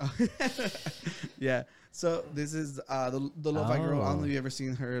turn off. Yeah. So this is the Lo-Fi Girl. I don't know if you ever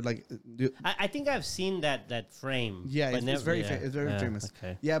seen her. Like, I think I've seen that frame. Yeah, it's very famous.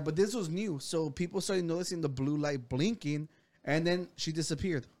 Okay. Yeah, but this was new, so people started noticing the blue light blinking, and then she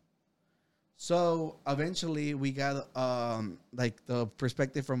disappeared. So eventually, we got like the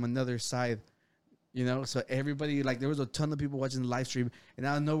perspective from another side. So everybody, like, there was a ton of people watching the live stream, and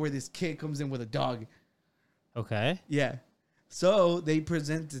out of nowhere, this kid comes in with a dog. Okay. Yeah. So they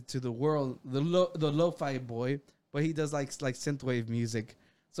presented to the world the lo-fi boy, but he does like synthwave music.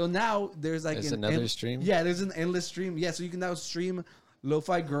 So now there's like another stream. Yeah, there's an endless stream. Yeah, so you can now stream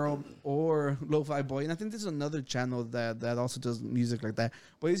Lo-Fi Girl or Lo-Fi Boy. And I think there's another channel that also does music like that.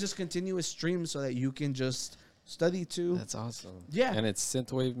 But it's just continuous streams so that you can just study too. That's awesome. Yeah. And it's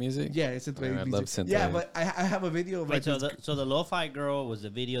synthwave music? Yeah, it's synthwave music. I love synthwave. Yeah, but I have a video of Wait, so the Lo-Fi Girl was a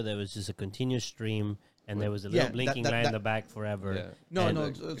video that was just a continuous stream, and there was a little blinking light in the back forever. Yeah.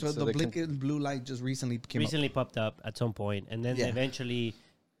 No. So the blinking blue light just recently popped up at some point, and then eventually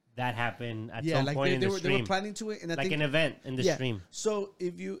that happened at some point in the stream. They were planning to it, and like an event in the stream. So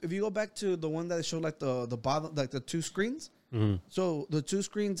if you go back to the one that showed like the bottom, like the two screens. Mm-hmm. So the two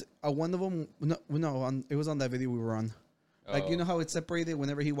screens, one of them, it was on that video we were on. Like, you know how it's separated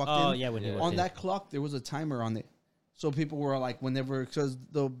whenever he walked in? Oh, yeah, when he walked in. On that clock, there was a timer on it. So people were like, whenever, because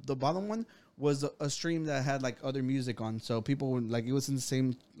the bottom one was a stream that had like other music on. So people were like, it was in the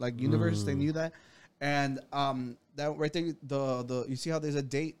same like universe. They knew that. And that right there, the you see how there's a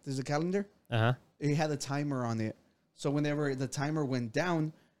date, there's a calendar? Uh-huh. It had a timer on it. So whenever the timer went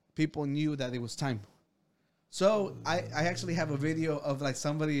down, people knew that it was time. So I actually have a video of like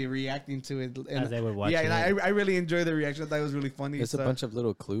somebody reacting to it as they were watching. Yeah, and I really enjoyed the reaction. I thought it was really funny. There's a bunch of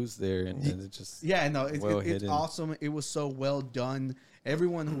little clues there, and it's just it's awesome. It was so well done.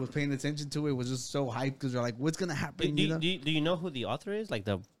 Everyone who was paying attention to it was just so hyped because they're like, "What's gonna happen?" Do you know who the author is? Like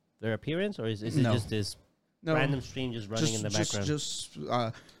their appearance, or is it just this random stream just running in the background? Just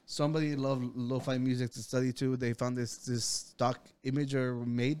somebody loved lo-fi music to study to. They found this stock image or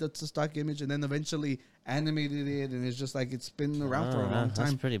made the stock image, and then eventually animated it, and it's just like it's been around for a long time.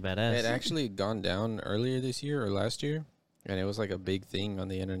 That's pretty badass. It actually gone down earlier this year or last year, and it was like a big thing on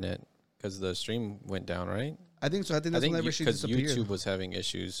the internet because the stream went down, right? I think so. I think that's whenever she disappeared. YouTube was having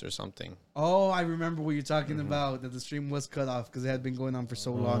issues or something. Oh, I remember what you're talking about, that the stream was cut off because it had been going on for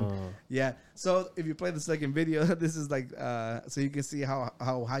so long. Yeah. So if you play the second video, this is like, so you can see how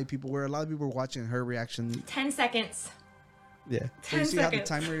high people were. A lot of people were watching her reaction. 10 seconds. Yeah. 10 you see seconds.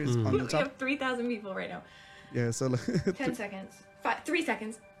 How the timer is on the top? We have 3,000 people right now. Yeah, so 10 seconds. 3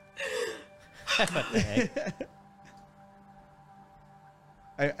 seconds. What the heck?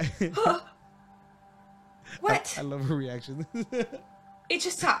 What? I love her reaction. It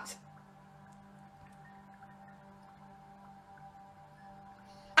just stopped.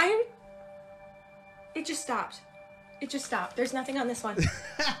 It just stopped. It just stopped. There's nothing on this one.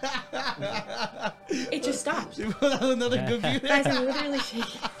 It just stopped. She put on another computer. Guys, I'm literally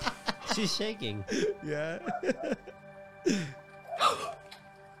shaking. She's shaking. Yeah.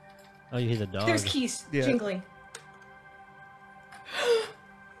 Oh, you hear the dog. There's keys jingling.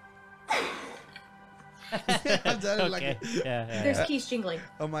 Okay. Yeah. There's keys jingling.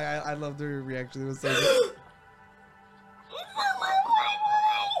 Oh my! I loved her reaction. It was so good.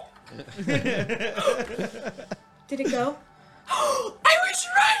 Did it go? I was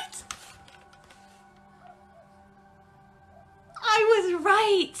right. I was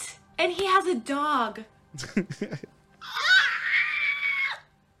right. And he has a dog.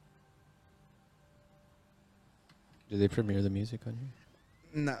 Did they premiere the music on you?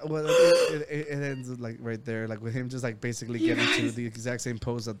 No, well, it ends like right there, like with him just like basically getting to the exact same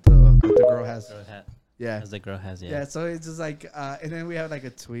pose that the girl has. Yeah, as the girl has. Yeah, so it's just like, and then we have like a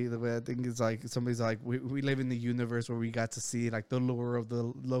tweet that I think it's like somebody's like, we live in the universe where we got to see like the lure of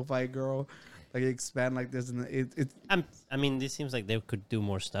the lo-fi girl, like expand like this, and it. I mean, this seems like they could do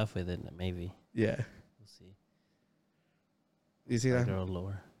more stuff with it. Maybe. Yeah. We'll see. You see that girl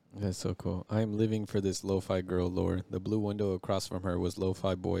lore? That's so cool. I'm living for this lo-fi girl lore. The blue window across from her was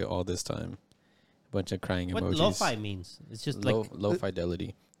lo-fi boy all this time. A bunch of crying emojis. What lo-fi means? It's just low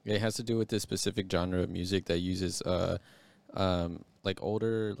fidelity. It has to do with this specific genre of music that uses like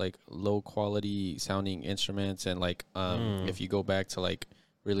older, like low quality sounding instruments, and like if you go back to like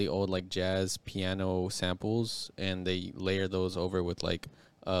really old like jazz piano samples, and they layer those over with like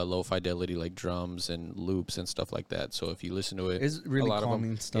low fidelity like drums and loops and stuff like that. So if you listen to it, it's really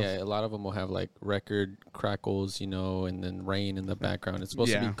calming stuff. Yeah, a lot of them will have like record crackles, and then rain in the background. It's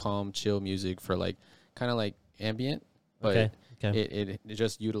supposed to be calm, chill music for like kind of like ambient, but it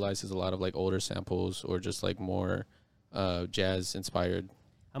just utilizes a lot of like older samples or just like more jazz inspired.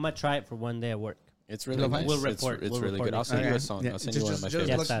 I might try it for one day at work. It's really nice. We'll report. It's really good. I'll send you a song. I'll send you one of my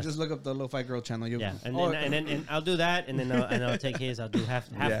favorites. Just look up the Lo-Fi Girl channel. And I'll do that, and then I'll take his. I'll do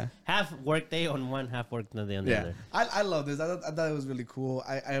half work day on one, half work day on the other. I love this. I thought it was really cool.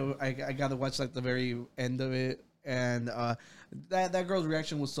 I got to watch like the very end of it, and that girl's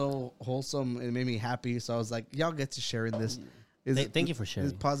reaction was so wholesome. It made me happy. So I was like, y'all get to share in this. Thank you for sharing.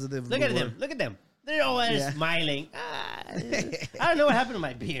 It's positive. Look at them. Look at them. They're all smiling. I don't know what happened to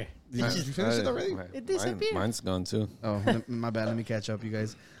my beer. Did you finish it already? It disappeared. Mine's gone too. Oh, my bad. Let me catch up, you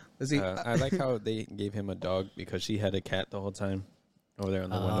guys. Let's see. I like how they gave him a dog because she had a cat the whole time. over there on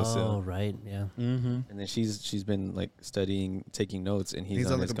the windowsill. Oh, right, yeah. And then she's been like studying, taking notes, and he's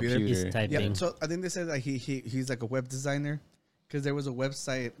on his computer. He's typing. Yeah, so I think they said that he's like a web designer. Because there was a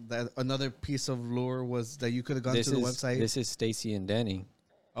website that another piece of lore was that you could have gone to the website. This is Stacy and Danny.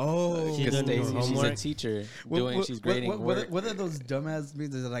 Oh, she's a teacher she's grading work. What are those dumbass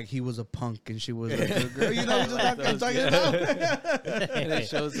memes that are like he was a punk and she was like a girl? You know what I'm talking about? And it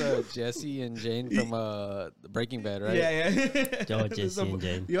shows Jesse and Jane from Breaking Bad, right? Yeah. Joe, Jesse, and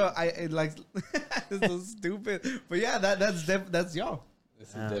Jane. Yo, I like it's so stupid, but yeah, that's y'all. This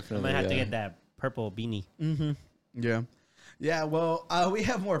is definitely. I might have to get that purple beanie. Mm-hmm. Yeah. Yeah, well, we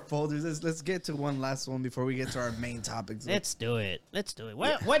have more folders. Let's get to one last one before we get to our main topics. Let's do it.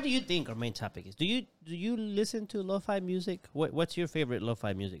 What do you think our main topic is? Do you listen to lo-fi music? What's your favorite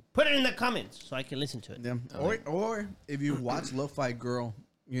lo-fi music? Put it in the comments so I can listen to it. Yeah. Or if you watch Lo-Fi Girl,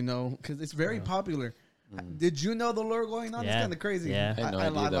 you know, because it's very popular. Did you know the lore going on? Yeah. It's kind of crazy. Yeah. I had no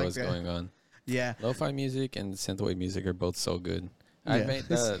idea that was going on. Yeah. Lo-fi music and synthwave music are both so good. Yeah. I made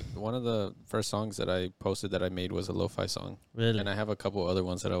one of the first songs that I posted that I made was a lo-fi song. Really? And I have a couple other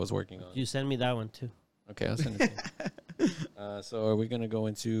ones that I was working on. You send me that one too. Okay, I'll send it to you. So are we going to go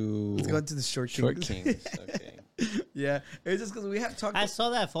into... Let's go into the Short Kings. Okay. Yeah. It's just because we have talked... I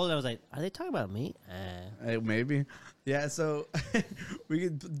saw that folder. I was like, are they talking about me? Maybe. Yeah, so we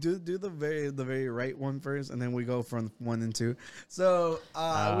could do the very right one first, and then we go from 1 and 2. So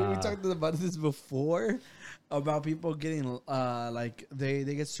we talked about this before, about people getting like they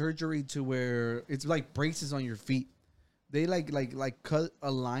get surgery to where it's like braces on your feet. They like cut a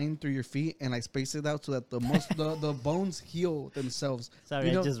line through your feet and like space it out so that the bones heal themselves. Sorry,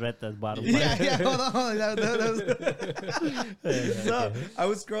 you know? I just read the bottom part. Yeah. Hold on. So I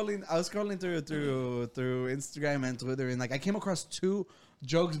was scrolling through Instagram and Twitter, and like I came across 2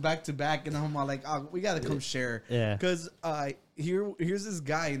 jokes back to back, and I'm all like, oh, we gotta come share. Yeah. Because here's this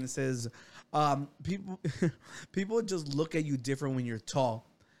guy, and it says, people just look at you different when you're tall,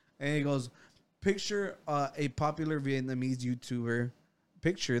 and he goes, picture a popular Vietnamese YouTuber.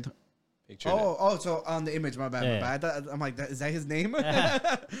 Pictured. So on the image, my bad. I'm like, is that his name?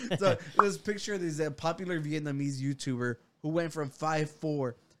 So this picture is a popular Vietnamese YouTuber who went from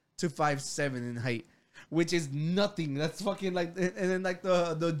 5'4" to 5'7" in height, which is nothing. That's fucking like, and then like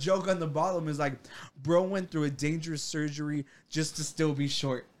the joke on the bottom is like, bro went through a dangerous surgery just to still be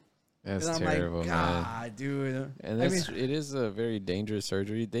short. That's and I'm terrible, like, God, man. Dude. And it is a very dangerous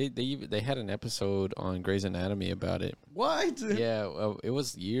surgery. They had an episode on Grey's Anatomy about it. What? Yeah, it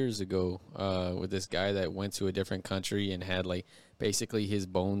was years ago with this guy that went to a different country and had like basically his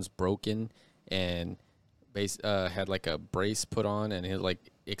bones broken and had like a brace put on and it like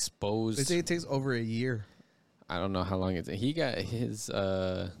exposed. They say it takes over a year. I don't know how long he got his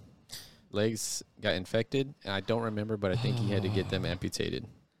legs got infected. And I don't remember, but I think he had to get them amputated.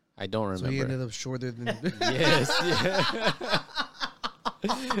 I don't remember. So he ended up shorter than... Yes, yeah.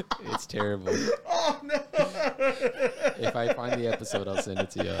 It's terrible. Oh, no. If I find the episode, I'll send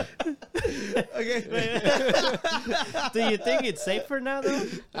it to you. Okay. Do you think it's safer now, though?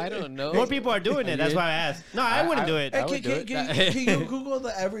 I don't know. More people are doing it. That's why I asked. No, I wouldn't do it. Can you Google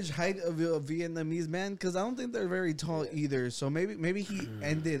the average height of a Vietnamese man? Because I don't think they're very tall either. So maybe he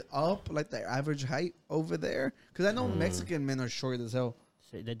ended up like the average height over there. Because I know Mexican men are short as hell.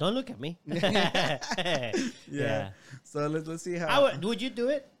 Don't look at me. Yeah. So let's see how. Would you do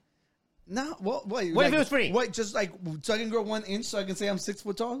it? No. What if it was free? What? Just like so I can grow 1 inch so I can say I'm 6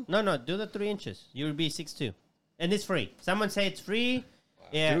 foot tall? No. Do the 3 inches. You would be 6'2", and it's free. Someone say it's free.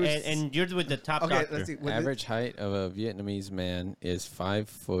 Yeah, and you're with the top doctor. Let's see. Average height of a Vietnamese man is 5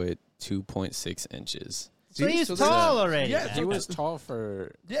 foot 2.6 inches. So he's tall already. Yeah, he was tall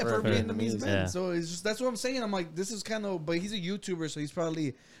for a Vietnamese man. Yeah. So it's just that's what I'm saying. I'm like, this is kind of, but he's a YouTuber, so he's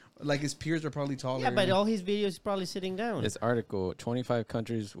probably like his peers are probably taller. Yeah, but all his videos he's probably sitting down. This article: 25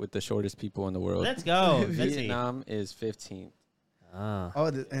 countries with the shortest people in the world. Let's go. Vietnam is 15th.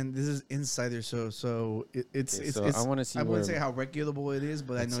 Oh, and this is insider. So it's. I want to see. I wouldn't say how reputable it is,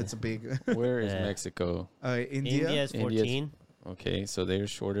 but I know it's a big. Where is Mexico? India is 14. Okay, so they're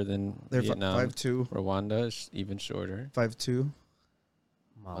shorter than they're Vietnam. 5'2". Rwanda is even shorter. 5'2".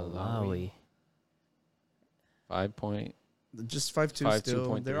 Malawi. 5 point. Just 5'2"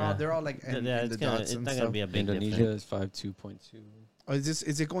 still. They're all like it's not gonna be a big Indonesia difference. is 5'2.2". Oh,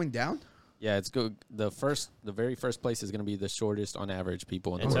 is it going down? Yeah, it's good. The very first place is going to be the shortest on average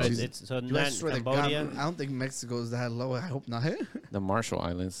people in the world. So not Cambodia. I don't think Mexico is that low. I hope not. The Marshall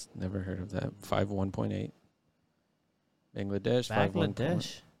Islands, never heard of that. 5'1.8". Bangladesh.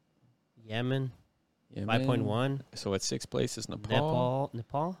 5'1". Yemen. 5.1. So at 6th place is Nepal.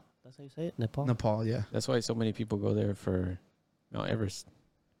 Nepal. That's how you say it. Nepal. Nepal. Yeah. That's why so many people go there for Mount Everest.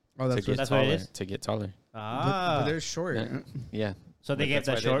 Oh, to get that's taller. what it is? To get taller. But they're short. Yeah. So they get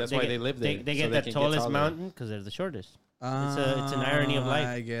that's the short. That's why they live there. They so get they the can tallest taller. mountain because they're the shortest. It's an irony of life.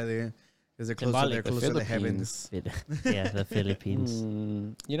 I get it. Because they're Symbolic. closer to the heavens. Yeah, the Philippines.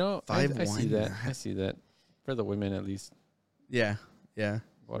 You know, I see 5'1". that. I see that. For the women, at least. Yeah.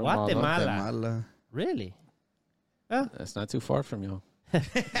 Guatemala. Really? Oh. That's not too far from you.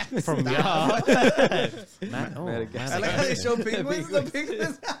 From y'all. I like how they show penguins. The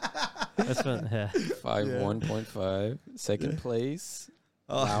penguins. That's fun. Yeah. 1.5. Second place.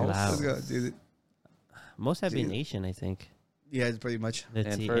 Oh, Laos. let's go, dude. Most have been Asian, I think. Yeah, it's pretty much.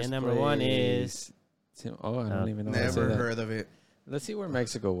 Let's see. first And number one is... Oh, I don't even know. Never heard of it. Let's see where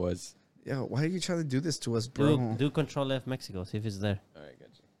Mexico was. Yo, why are you trying to do this to us, bro? Do Control F Mexico. See if it's there. All right,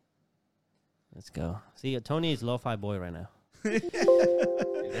 gotcha. Let's go. See, Tony is Lofi boy right now.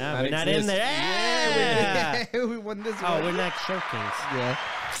 Yeah, we're not in there. Yeah. We won this Oh, one. we're not Shark Kings. Yeah.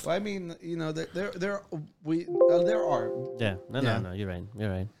 Well, I mean, you know, there are. Yeah. No, Yeah. no. You're right.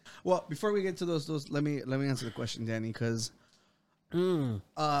 You're right. Well, before we get to those, let me answer the question, Danny, because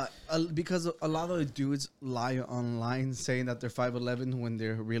because a lot of the dudes lie online saying that they're 5'11" when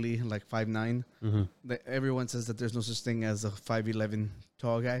they're really like 5'9". Everyone says that there's no such thing as a 5'11"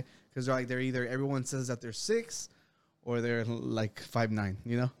 tall guy because they're either everyone says that they're 6 or they're like 5'9",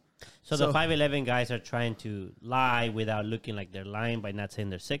 you know. So the 5'11" guys are trying to lie without looking like they're lying by not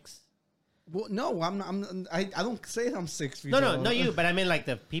saying they're 6. Well, no, I don't say I'm 6 feet. No, you. But I mean, like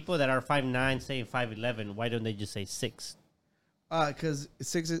the people that are 5'9" saying 5'11". Why don't they just say 6? Because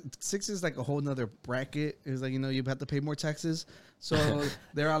six is like a whole nother bracket. It's like, you know, you have to pay more taxes. So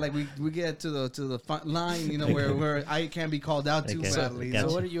they're all like, we get to the front line, you know, where I can't be called out too badly.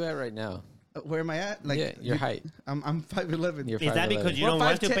 So what are you at right now? Where am I at? Like, yeah, your height. I'm 5'11". Is that because you don't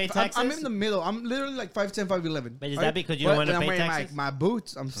want to pay taxes? I'm in the middle. I'm literally like 5'10", 5'11". But is that because you don't want to pay taxes? My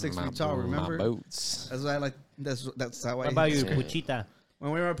boots. I'm 6 feet tall. Remember? My boots. That's why I like. That's how I. What about you, Puchita?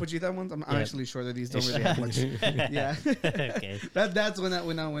 When we were at Puchita ones, I'm actually sure that these don't really have much. Yeah. Okay. That's when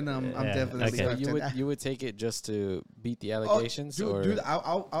I'm definitely. Okay. So you would take it just to beat the allegations, or dude,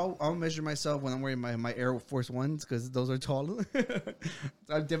 I'll measure myself when I'm wearing my Air Force Ones because those are tall.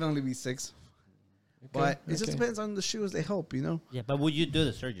 I'd definitely be 6. Okay, but it just depends on the shoes. They help, you know. Yeah, but would you do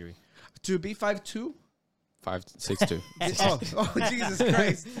the surgery? To be 5'2"? 5'6'2". oh, Jesus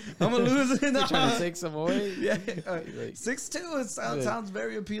Christ! I'm a loser. You're trying to take some away. Yeah, 6'2" sounds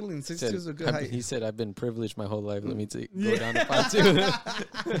very appealing. 6'2" is a good height. He said, "I've been privileged my whole life. Let me go down to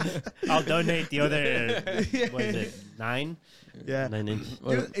 5'2". I'll donate the other. What is it? 9? Yeah, 9 inch.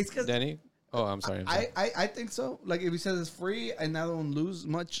 Dude, it's because Danny. Oh, I'm sorry. I think so. Like if he says it's free and I don't lose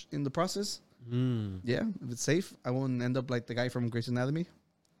much in the process. Yeah, if it's safe, I won't end up like the guy from Grey's Anatomy.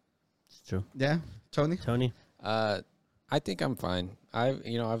 It's true. Yeah, Tony. I think I'm fine.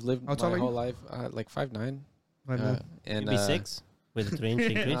 I've lived my whole life like 5'9". And you'd be 6 with a 3-inch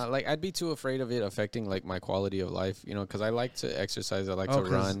increase. Like I'd be too afraid of it affecting like my quality of life, you know, because I like to exercise. I like to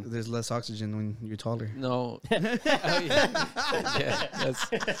run. There's less oxygen when you're taller. No. Yeah,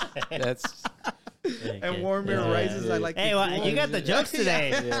 that's. And warm air rises. I like. Hey, well, you got the jokes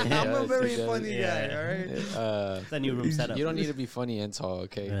today. I'm a very funny guy. All right. It's a new room setup. You don't need to be funny and tall.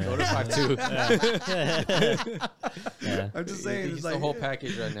 Okay, go to 5'2". I'm just saying, it's like the whole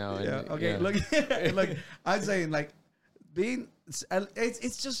package right now. Yeah. Okay. Look. I'm saying like being.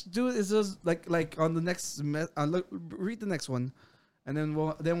 It's just do. It's just like on the next. Look, read the next one, and then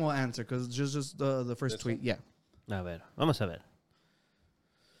we'll answer because just the first tweet. One? Yeah. A ver. Vamos a ver.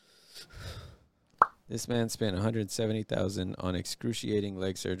 This man spent $170,000 on excruciating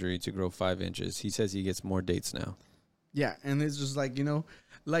leg surgery to grow 5 inches. He says he gets more dates now. Yeah, and it's just like, you know,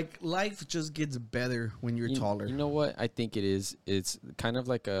 like life just gets better when you're taller. You know what I think it is? It's kind of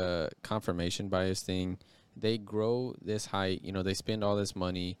like a confirmation bias thing. They grow this height, you know, they spend all this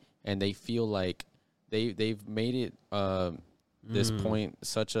money, and they feel like they've made it this point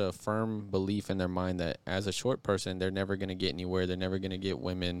such a firm belief in their mind that as a short person, they're never going to get anywhere. They're never going to get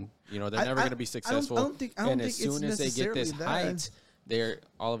women. You know, they're never going to be successful. I don't think as soon as they get this height, they're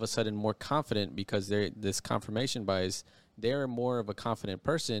all of a sudden more confident because they're this confirmation bias. They're more of a confident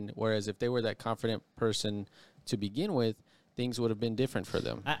person, whereas if they were that confident person to begin with, things would have been different for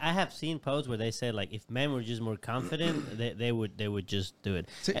them. I have seen posts where they say like if men were just more confident, they would just do it.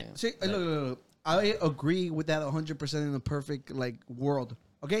 Look. I agree with that 100% in a perfect like world.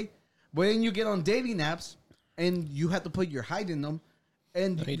 Okay, when you get on dating apps and you have to put your height in them,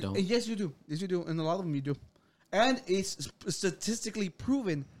 and no, you don't. Yes, you do. Yes, you do, and a lot of them you do. And it's statistically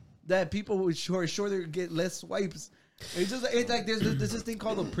proven that people who are shorter get less swipes It's like there's this thing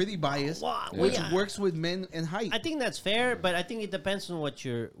called a pretty bias, which works with men and height. I think that's fair, but I think it depends on what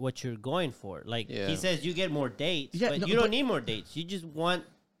you're going for. Like he says, you get more dates, but you don't need more dates. You just want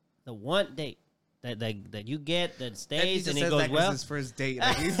the one date that you get that stays and it goes well. His first date, and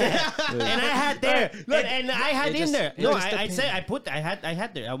I had there, and I had in there. No, I'd say I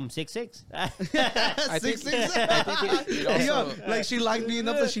had there. I'm 6'6". 6'6". Like she liked me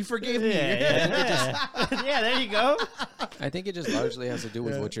enough that she forgave me. Yeah, there you go. I think it just largely has to do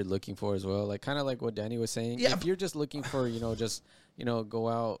with what you're looking for as well. Like kind of like what Danny was saying. Yeah, if you're just looking for just go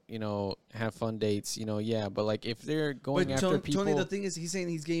out, have fun dates, but like if they're going after people. Tony, the thing is, he's saying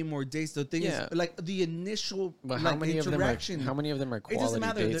he's getting more dates. The thing is, like the initial interaction. How many of them are quality dates? It doesn't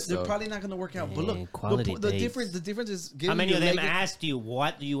matter. They're probably not going to work out. But look, the difference is how many of them asked you,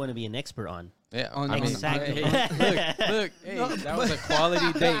 what do you want to be an expert on? Yeah, exactly. Look, that was a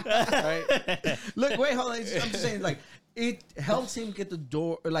quality date, right? Look, wait, hold on. I'm just saying, like, it helps him get the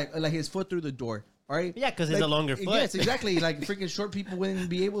door, like his foot through the door. All right. Yeah, because it's a longer foot. Yes, exactly. Like freaking short people wouldn't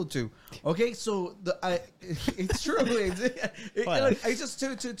be able to. Okay, so it's true. It's just to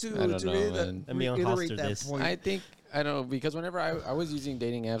reiterate that point. I think I don't know because whenever I was using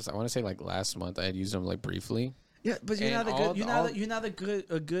dating apps, I want to say like last month I had used them like briefly. Yeah, but you're not a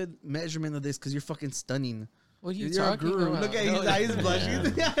good measurement of this because you're fucking stunning. What are you talking about? Look at his eyes blushing.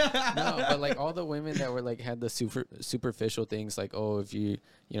 No, but like all the women that were like had the superficial things like, oh, if you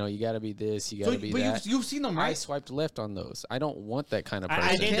got to be this, you got to be that. But you've seen them, right? I swiped left on those. I don't want that kind of person.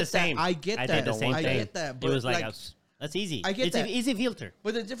 I did the same. I get that. I did the same thing. I get that. But it was like that's easy. I get it's that. An easy filter.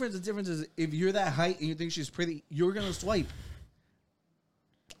 But the difference is if you're that height and you think she's pretty, you're gonna swipe.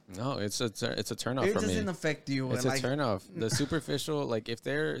 No, it's a turnoff for me. It doesn't affect you. It's a turnoff. The superficial, like if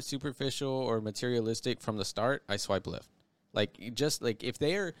they're superficial or materialistic from the start, I swipe left. Like just like if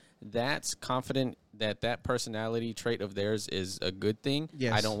they're that confident that personality trait of theirs is a good thing,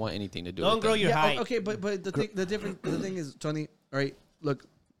 I don't want anything to do with it. Don't grow your height. Okay, but the thing is, Tony, all right, look,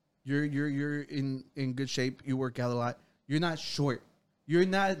 you're in good shape, you work out a lot. You're not short. You're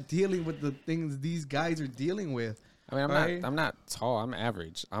not dealing with the things these guys are dealing with. I mean, I'm not tall. I'm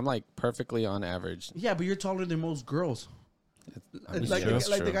average. I'm like perfectly on average. Yeah, but you're taller than most girls. Like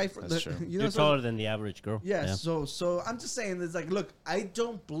the guy, you're taller than the average girl. Yeah. So I'm just saying, it's like, look, I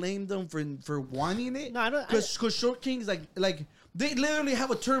don't blame them for wanting it. No, I don't. Because short kings, like they literally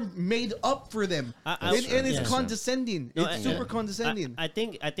have a term made up for them, and it's condescending. It's super condescending. I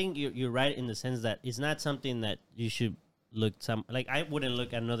think you're right in the sense that it's not something that you should. I wouldn't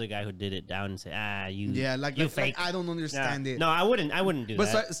look at another guy who did it down and say, you fake. Like, I don't understand it. No, I wouldn't do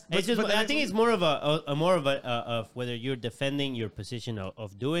that. I think it's more of of whether you're defending your position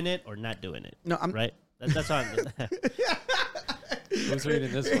of doing it or not doing it. No, I'm right. That's all. Who's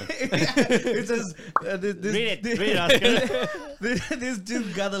reading this one? It says read it, Oscar. This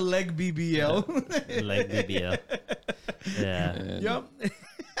dude got a leg BBL. Leg BBL. Yeah. Yep.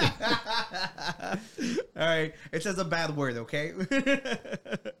 All right. It says a bad word, okay?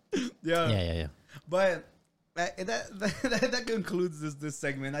 Yeah. But that concludes this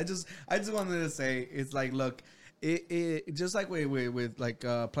segment. I just wanted to say it's like, look, it just like with like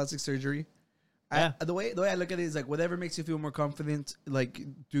plastic surgery. Yeah. The way I look at it is like whatever makes you feel more confident, like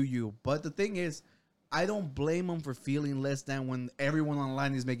do you. But the thing is, I don't blame them for feeling less than when everyone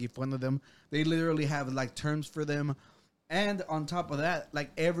online is making fun of them. They literally have like terms for them. And on top of that,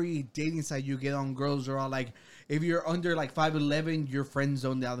 like every dating site you get on, girls are all like, if you're under like 5'11", you're friend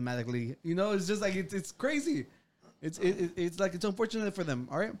zoned automatically. It's just like it's crazy. It's like it's unfortunate for them.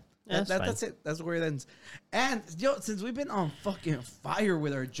 All right, that's it. That's where it ends. And since we've been on fucking fire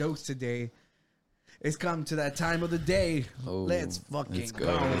with our jokes today, it's come to that time of the day. Let's go. Let's do it.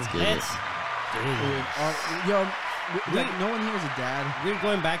 Like no one here is a dad. We're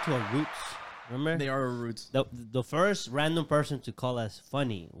going back to our roots. Remember? They are our roots. The first random person to call us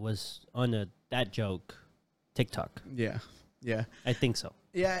funny was on that joke TikTok. Yeah. I think so.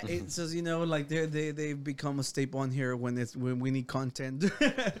 Yeah, it says, like they've become a staple on here when we need content.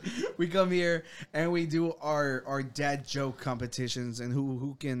 We come here and we do our dad joke competitions and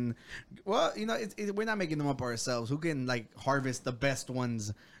who can, well, we're not making them up ourselves. Who can like harvest the best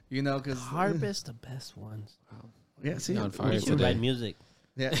ones, because harvest the best ones. Wow. Yeah, see, on fire. We should write music.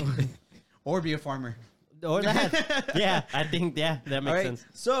 Yeah. Or be a farmer. Or that. Yeah, I think, that makes sense.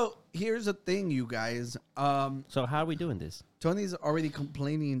 So here's the thing, you guys. So how are we doing this? Tony's already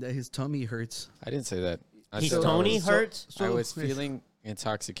complaining that his tummy hurts. I didn't say that. His tummy hurts? I was feeling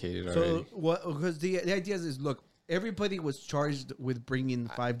intoxicated already. So what? Because the idea is, look, everybody was charged with bringing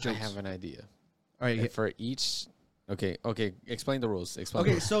 5 jokes. I have an idea. All right. And for each... Okay. Explain the rules.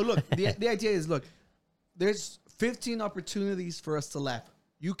 So look, the idea is, look, there's 15 opportunities for us to laugh.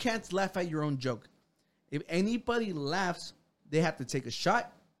 You can't laugh at your own joke. If anybody laughs, they have to take a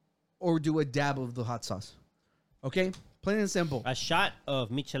shot or do a dab of the hot sauce. Okay? Plain and simple. A shot of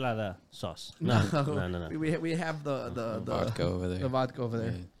michelada sauce. No. We have the vodka over there. The vodka over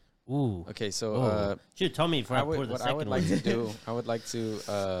there. Yeah. Ooh. Okay, so should tell me before I pour the what second I would like to do. I would like to.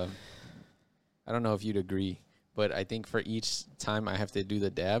 I don't know if you'd agree, but I think for each time I have to do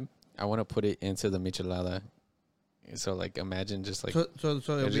the dab, I want to put it into the michelada. So like, imagine just like so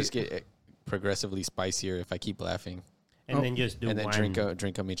it'll just get progressively spicier if I keep laughing. And then just do and then wine.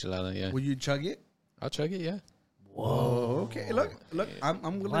 drink a michelada. Yeah. Will you chug it? I'll chug it. Yeah. Whoa. Okay. Look.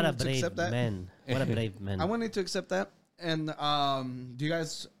 I'm willing to accept that. What a brave man. I'm willing to accept that. And do you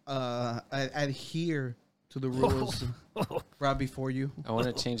guys adhere to the rules brought before you? I want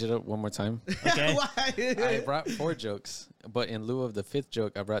to change it up one more time. Okay. I brought 4 jokes, but in lieu of the 5th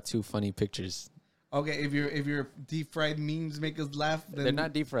joke, I brought 2 funny pictures. Okay, if your deep fried memes make us laugh, then They're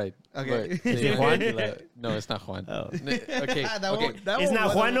not deep fried. Okay. Is it Juan? No, it's not Juan. Oh. Okay. Is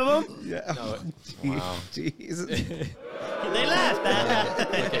not one of them? Yeah. No. Wow. Jesus. They laughed.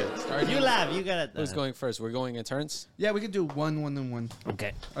 Okay, You laugh. You got it. Who's going first? We're going in turns. Yeah, we could do one, and one.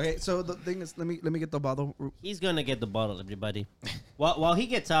 Okay. Okay, so the thing is, let me get the bottle. He's gonna get the bottle, everybody. While he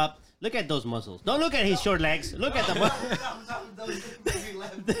gets up, look at those muscles. Don't look at his short legs. Look at the muscles.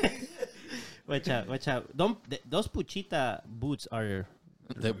 Watch out. Those Puchita boots are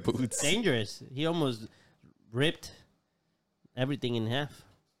The boots. dangerous. He almost ripped everything in half.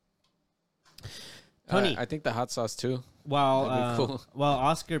 Tony, I think the hot sauce too. while that'd be cool. while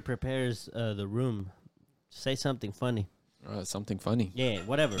Oscar prepares the room, say something funny. Something funny. Yeah,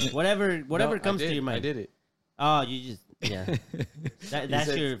 whatever No, comes to your mind. I did it. Oh, you just that's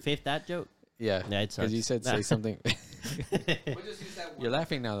said- your 5th dad joke. Yeah. Yeah, it Because sucks. you said say something. You're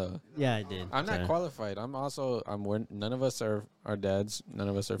laughing now though. Yeah, I did. I'm not Sorry. qualified. None of us are dads. None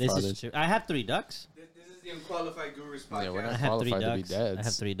of us are This fathers. is true. I have 3 ducks. This is the Unqualified Gurus podcast. Yeah, we're I not have 3 qualified to be ducks. dads. I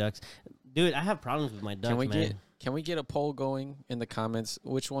have 3 ducks. Dude, I have problems with my ducks, man. Can we get a poll going in the comments?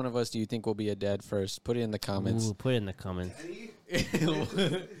 Which one of us do you think will be a dad first? Put it in the comments. Ooh, put it in the comments.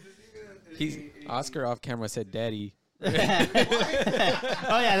 Oscar off camera said daddy. Oh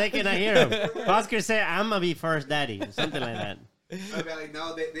yeah, they cannot hear him. Oscar said, "I'm gonna be first daddy," or something like that. I'd be like,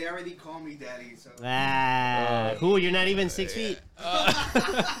 no, they already call me daddy. So Who? You're not even 6 feet.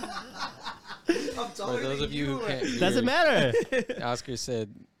 For those of you who can't hear, Doesn't matter. Oscar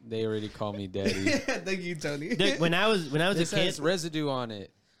said they already call me daddy. Thank you, Tony. Dude, when I was This a kid, has residue on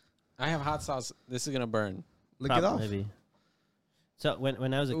it. I have hot sauce. This is gonna burn. Lick it off. maybe. So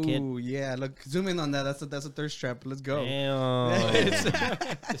when I was a kid, Ooh, yeah. Look, zoom in on that. That's a thirst trap. Let's go. damn.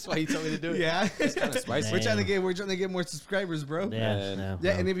 That's why he told me to do it. Yeah. It's kind of spicy. We're trying to get more subscribers, bro. Yeah, no,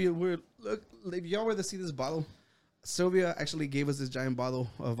 Yeah, no. and if y'all were to see this bottle, Sylvia actually gave us this giant bottle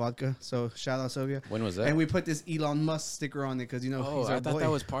of vodka. So shout out Sylvia. When was that? And we put this Elon Musk sticker on it because he's our I thought boy. that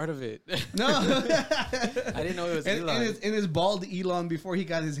was part of it. No, I didn't know it was Elon. in his bald Elon before he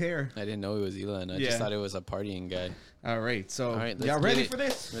got his hair. I didn't know it was Elon. I Yeah. just thought it was a partying guy. All right, so All right, let's y'all get ready it. for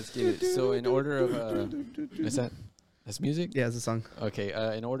this? Let's get it. So in order of is that's music? Yeah, it's a song. Okay.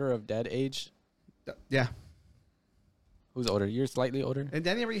 In order of dad age, Yeah, who's older? You're slightly older. and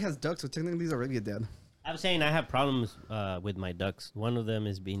Danny already has ducks, so technically he's already a dad. I'm saying I have problems with my ducks. One of them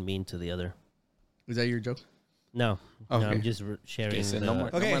is being mean to the other. Is that your joke? No, Okay. no I'm just sharing. Okay, so the no more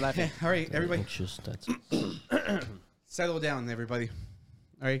Okay, laughing. all right, everybody, anxious, that's settle down, everybody.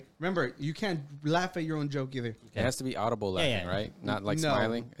 All right, remember, you can't laugh at your own joke either. It has to be audible Yeah, laughing, yeah. right? Not like No.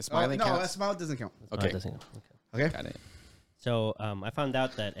 smiling. A smiling no, a counts. smile doesn't count. Okay. it doesn't- Okay. Got it. So I found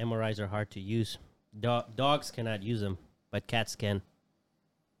out that MRIs are hard to use. Dogs cannot use them, but cats can.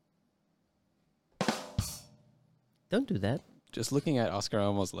 Don't do that. Just looking at Oscar, I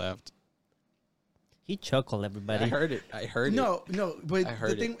almost laughed. He chuckled, everybody. I heard it. I heard it. No, but I the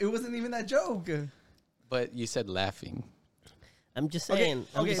heard thing, it wasn't even that joke. But you said laughing. I'm just saying.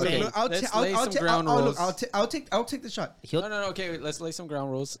 I'm Okay, just look, saying. look, Let's lay some ground rules. I'll take the shot. He'll- No. Okay, let's lay some ground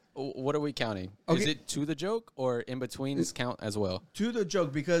rules. What are we counting? Is Okay. it to the joke or in betweens count as well? To the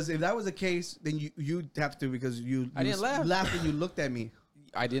joke, because if that was the case, then you'd have to, because I didn't laugh. laughed and you looked at me.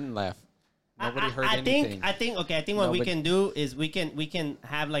 I didn't laugh. Nobody heard I anything. think what we Nobody- can do is we can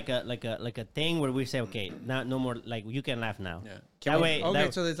have like a thing where we say, okay, no more, like you can laugh now. Yeah. That way, Okay,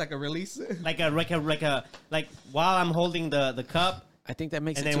 that- so it's like a release. like while I'm holding the cup, I think that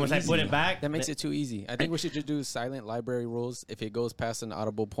makes and it then too once easy. I put it back, That makes it too easy. I think we should just do silent library rules. If it goes past an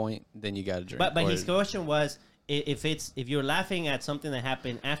audible point, then you got to drink. But Or- his question was, if you're laughing at something that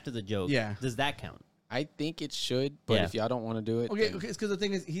happened after the joke, Yeah. does that count? I think it should, but if y'all don't want to do it, okay. It's because the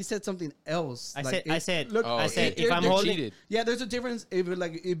thing is, he said something else. I said, if I'm holding, cheated. Yeah, there's a difference.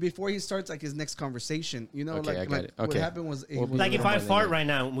 If before he starts like his next conversation, you know, Okay, I got it. Okay. What happened was, like if I fart right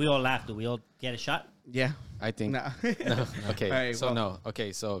now, we all laugh. Do we all get a shot? yeah, I think. nah. No. Okay. Right, so no.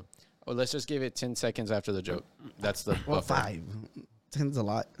 Okay. So let's just give it 10 seconds after the joke. That's the well, buffer. 5, 10's a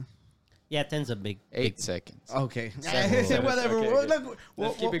lot. Yeah, 10's a big. 8 seconds. Okay, Seven. whatever. Okay, We'll, good. look,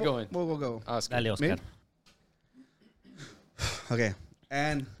 Let's keep it going. We'll go. Oscar. Dale, Oscar. Me? Okay,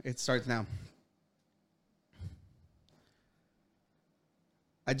 and it starts now.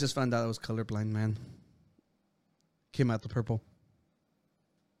 I just found out I was colorblind, man. Came out the purple.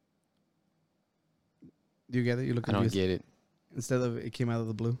 Do you get it? You look I don't confused. get it. Instead of it came out of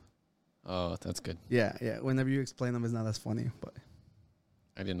the blue. Oh, that's good. Yeah. Whenever you explain them, it's not as funny. But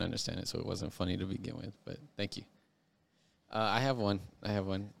I didn't understand it, so it wasn't funny to begin with. But thank you. I have one.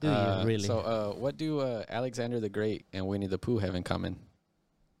 Do you really? So, what do Alexander the Great and Winnie the Pooh have in common?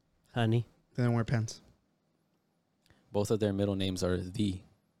 Honey. they don't wear pants. Both of their middle names are the.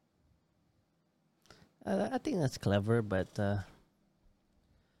 I think that's clever, but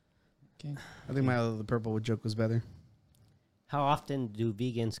Okay. I think my out of the purple joke was better. how often do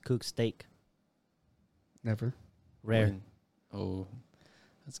vegans cook steak? Never. Rare. Oh,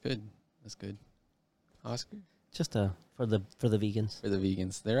 that's good. That's good. Oscar Just for the vegans for the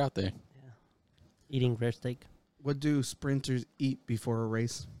vegans, they're out there. eating rare steak. What do sprinters eat before a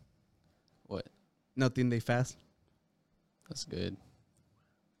race? What? Nothing. They fast. That's good.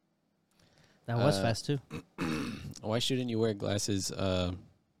 That was fast too. Why shouldn't you wear glasses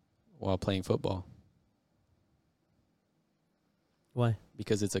while playing football? Why?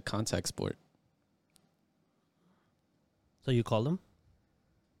 Because it's a contact sport. So you call them?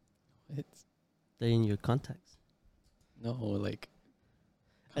 It's They're in your contacts. no, like.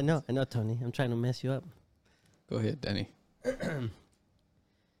 I know, Tony. I'm trying to mess you up. Go ahead, Danny.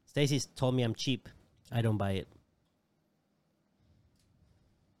 Stacy's told me I'm cheap. I don't buy it.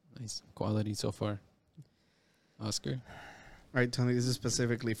 Nice quality so far. Oscar, All right, Tony. This is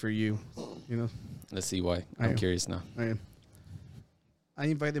specifically for you. You know. let's see why. I I'm am. curious now. I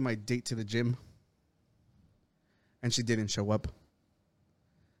invited my date to the gym, and she didn't show up.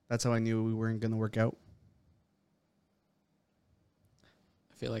 That's how I knew we weren't gonna work out.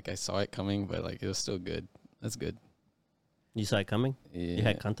 I feel like I saw it coming, but like it was still good. That's good. You saw it coming? Yeah. You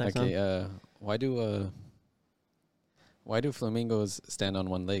had contacts okay, why do flamingos stand on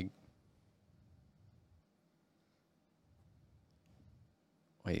one leg?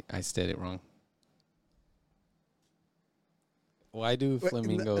 Wait, I said it wrong. Why do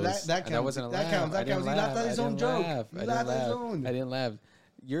flamingos? That counts. That wasn't a laugh. That counts. That counts. He laughed at his own joke. I didn't laugh.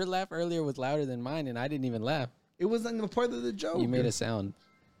 Your laugh earlier was louder than mine, and I didn't even laugh. It wasn't a part of the joke. You made a sound.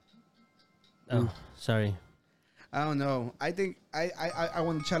 Oh, sorry. I don't know. I think I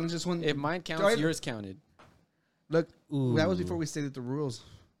want to challenge this one. If mine counts, yours counted. Look, Ooh. that was before we stated the rules.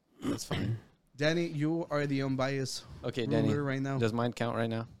 That's fine. Danny, you are the unbiased Okay, ruler Danny. right now. Does mine count right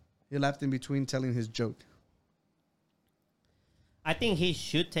now? He laughed in between telling his joke. I think he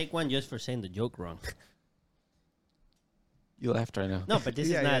should take one just for saying the joke wrong. You laughed right now. No, but this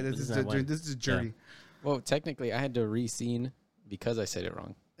is not. This is not one. this is jury. Well, technically, I had to re-scene because I said it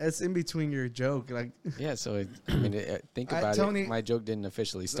wrong. It's in between your joke. Like, Yeah, so think about Tony- it. My joke didn't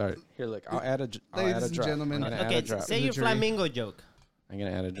officially start. Here, look, I'll add a Ladies and drop. gentlemen. I'm gonna add Okay, a drop. say your Jury. flamingo joke. I'm gonna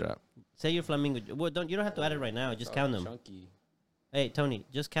add a drop. Say your flamingo. Well, you don't have to add it right now. Just count them. Chunky. Hey, Tony,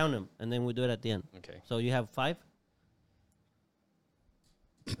 just count them, and then we'll do it at the end. Okay, So you have 5.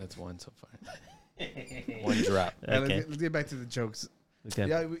 that's one so far. One drop. Okay. let's get back to the jokes. Okay.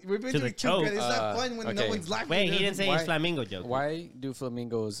 Yeah, we're To the doing joke. It's not fun when no okay. one's laughing. Wait, he didn't say his Why- flamingo joke. Why do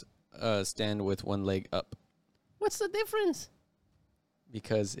flamingos stand with one leg up? What's the difference?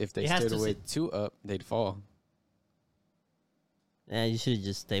 Because if they It has stood to with two up, they'd fall. Yeah, you should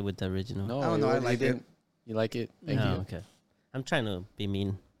just stay with the original. No, I don't know, I you like didn't. it. You like it? Thank No, you. okay. I'm trying to be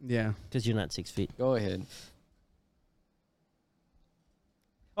mean Yeah. because you're not 6 feet. Go ahead.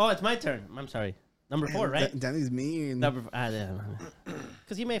 Oh, it's my turn. I'm sorry. Number 4, right? Danny's mean. Number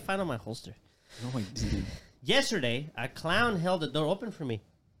because you made fun of my holster. No, I didn't. Yesterday, a clown held the door open for me.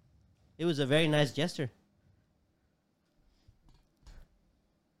 It was a very nice gesture.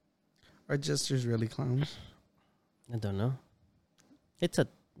 Are jesters really clowns? I don't know.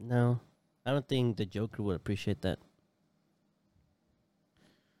 No. I don't think the Joker would appreciate that.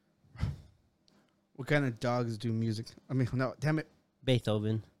 What kind of dogs do music? I mean, no, damn it.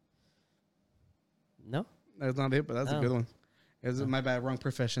 Beethoven. No? That's not it, but that's a Oh. good one. It's my bad, wrong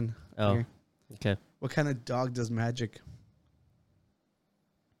profession. Oh. Okay. Okay. What kind of dog does magic?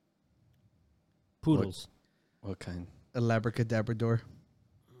 Poodles. What kind? A Labracadabrador.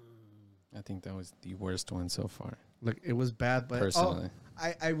 I think that was the worst one so far. Look, it was bad, but personally,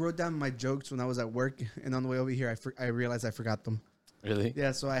 I wrote down my jokes when I was at work, and on the way over here, I realized I forgot them. Really?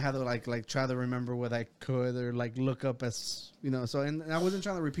 Yeah, so I had to like try to remember what I could or like look up as So and I wasn't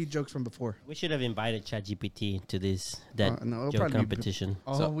trying to repeat jokes from before. We should have invited ChatGPT to this joke competition.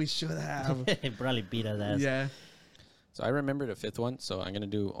 We should have. It probably beat us ass. Yeah. So I remembered a fifth one, so I'm gonna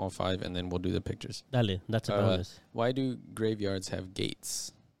do all 5, and then we'll do the pictures. Dale, that's a bonus. Why do graveyards have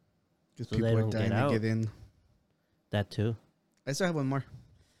gates? Because people are dying to get in. That too. I still have one more.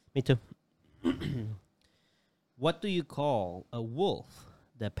 Me too. What do you call a wolf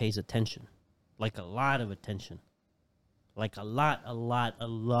that pays attention? Like a lot of attention. Like a lot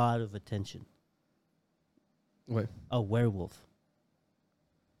of attention. What? A werewolf.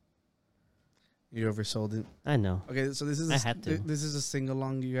 You oversold it. I know. Okay, so this is this is a sing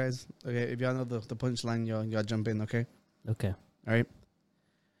along, you guys. Okay, if y'all know the punchline, y'all jump in. Okay. Okay. All right.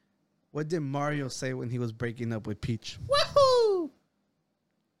 What did Mario say when he was breaking up with Peach? Woohoo!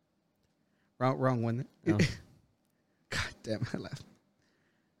 Wrong one. Oh. God damn, I laughed.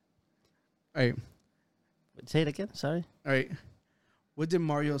 All right. Say it again. Sorry. All right. What did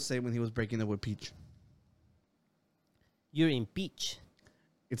Mario say when he was breaking up with Peach? You're in Peach.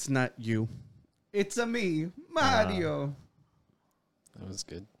 It's not you. It's a me, Mario. That was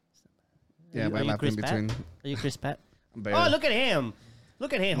good. Yeah, but I laughed in between. Are you Chris Pratt? Oh, look at him.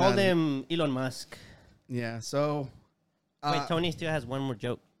 Look at him. Hold him, Elon Musk. Yeah, so... Wait, Tony still has one more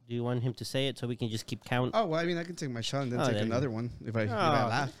joke. Do you want him to say it so we can just keep count? Oh, well, I mean, I can take my shot and then take another one if I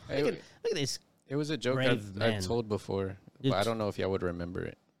laugh. Look at this. It was a joke I've told before, but I don't know if y'all would remember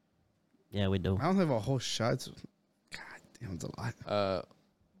it. Yeah, we do. I don't have a whole shot. God damn, it's a lot.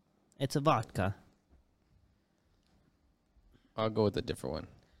 It's a vodka. I'll go with a different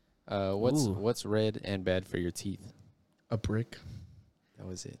one. What's red and bad for your teeth? A brick. That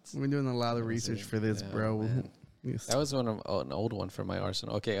was it. We're doing a lot of research for this, bro. Yes. That was an old one from my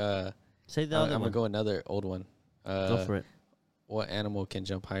arsenal. Okay, say the other one. I'm gonna go another old one. Go for it. What animal can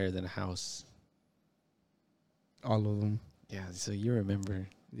jump higher than a house? All of them. Yeah, so you remember.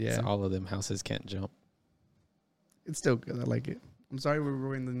 Yeah. So all of them houses can't jump. It's still good. I like it. I'm sorry we're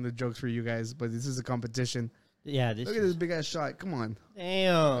ruining the jokes for you guys, but this is a competition. Yeah, look at this big ass shot. Come on.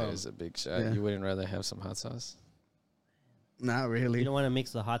 Damn. That is a big shot. Yeah. You wouldn't rather have some hot sauce? Not really. You don't want to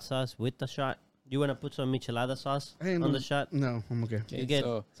mix the hot sauce with the shot? You want to put some michelada sauce on the shot? No, I'm okay. You get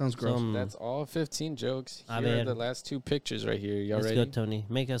sounds gross. That's all 15 jokes. Here are the last 2 pictures right here. Y'all ready? Let's go, Tony.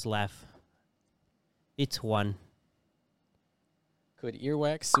 Make us laugh. It's one. Could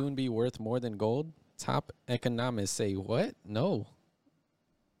earwax soon be worth more than gold? Top economists say what? No.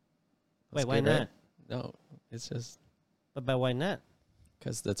 Wait, why not? No, it's just. But why not?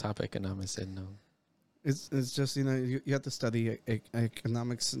 Because the top economists said no. It's just you have to study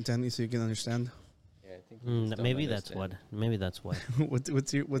economics intently so you can understand. Yeah, I think maybe that's what. Maybe that's why.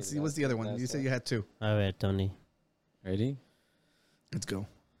 what's the other one? You said you had 2. All right, Tony. Ready? Let's go.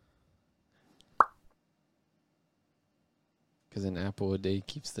 Because an apple a day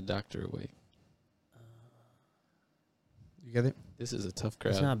keeps the doctor away. You get it? This is a tough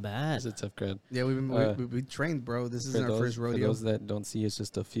crowd. It's not bad. It's a tough crowd. Yeah, we trained, bro. This isn't our first rodeo. For those that don't see, it's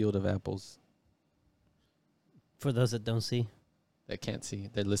just a field of apples. For those that don't see. That can't see.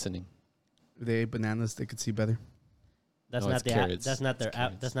 They're listening. If they ate bananas, they could see better. That's not the that's not their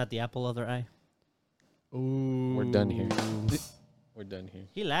that's not the apple of their eye. Ooh. We're done here. We're done here.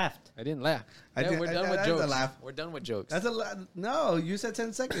 He laughed. I didn't laugh. We're done with jokes. We're done with jokes. That's a lot. No, you said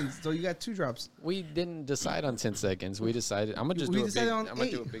 10 seconds, so you got 2 drops. We didn't decide on 10 seconds. We decided. I'm gonna just do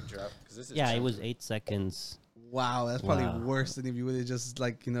a big drop because this is. Yeah, it was 8 seconds. Wow, that's probably worse than if you would have just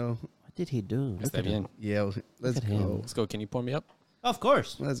What did he do? Look at him. Yeah, let's go. Let's go. Can you pour me up? Of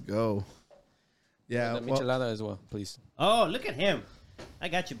course. Let's go. Yeah, the michelada as well, please. Oh, look at him! I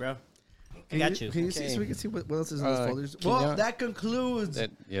got you, bro. I got you. Can you see so we can see what else is in those folders? Well, that concludes.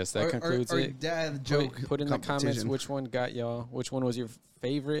 That concludes it. Dad joke. Put in the comments which one got y'all. Which one was your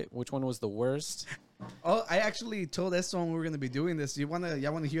favorite? Which one was the worst? Oh, I actually told Eston we were going to be doing this. Y'all want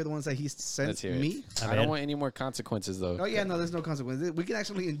to hear the ones that he sent me? I don't want any more consequences though. Oh yeah, no, there's no consequences. We can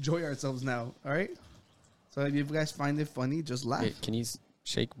actually enjoy ourselves now. All right. So if you guys find it funny, just laugh. Wait, can you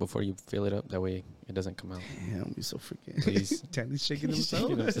shake before you fill it up? That way it doesn't come out. Damn, be so freaking. Please. Danny's shaking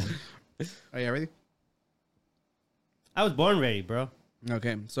himself. Are you ready? I was born ready, bro.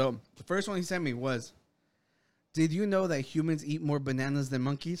 Okay, so the first one he sent me was, did you know that humans eat more bananas than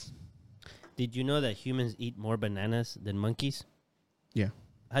monkeys? Did you know that humans eat more bananas than monkeys? Yeah.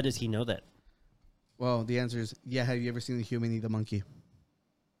 How does he know that? Well, the answer is, yeah. Have you ever seen a human eat a monkey?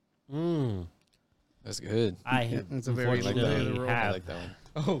 That's good. It's a very unfortunately I have. like that one.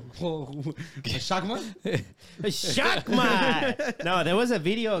 Oh, Shakma? Shakma! No, there was a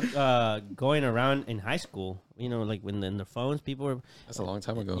video going around in high school. You know, like when in the phones, people were. That's a long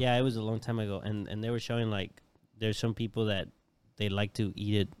time ago. Yeah, it was a long time ago, and they were showing like there's some people that they like to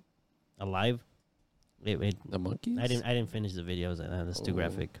eat it alive. The monkeys. I didn't finish the videos. That's too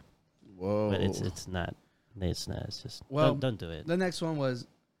graphic. Whoa! But it's not. It's not. It's just don't do it. The next one was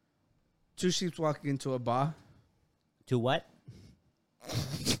two sheep walking into a bar. To what?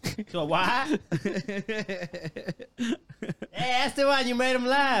 To a what? Hey, that's the one. You made him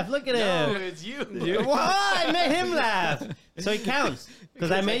laugh. Look at him. No, it's you. What? I made him laugh. So it counts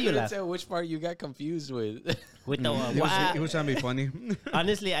because I made you laugh. Tell which part you got confused with. With the It was trying to be funny.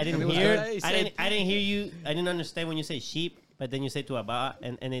 Honestly, I didn't It was hear. nice. I didn't hear you. I didn't understand when you say sheep, but then you say to a bar,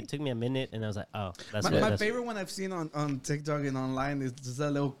 and it took me a minute, and I was like, oh, that's what. My favorite one I've seen on TikTok and online is just a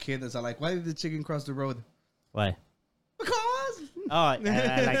little kid that's like, why did the chicken cross the road? Why? Because. Oh, I like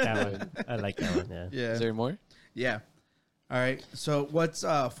that one. I like that one. Yeah. Yeah. Is there more? Yeah. All right. So what's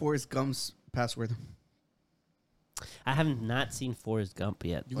Forrest Gump's password? I have not seen Forrest Gump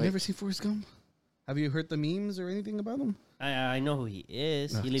yet. You've never seen Forrest Gump? Have you heard the memes or anything about him? I know who he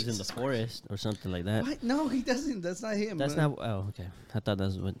is. Oh, He lives in Jesus the forest or something like that. What? No, he doesn't. That's not him. That's not. Oh, okay. I thought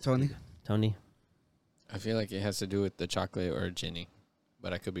that's what Tony. Tony. I feel like it has to do with the chocolate or Ginny,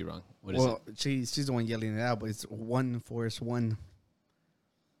 but I could be wrong. What is it? She's the one yelling it out, but it's one Forrest one.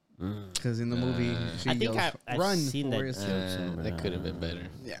 Because in the movie, she I think yells, I've "Run, seen Forrest!" That could have been better.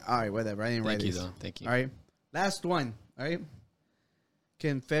 Yeah. All right. Whatever. I didn't write Thank you, it. though. Thank you. All right. Last one. All right.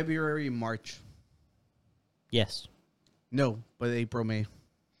 Can February, March? Yes. No, but April, May.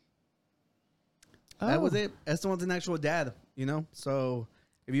 That was it. That's the one's an actual dad, you know? So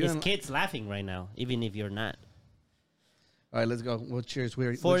if you His kid's laughing right now, even if you're not. all right, let's go. Well, cheers.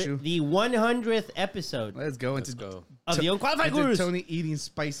 We're For the 100th episode let's go Let's into go. of the Unqualified into Gurus Tony eating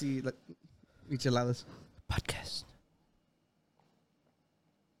spicy micheladas. podcast.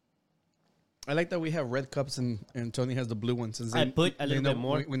 I like that we have red cups and Tony has the blue ones. Since I put a little know bit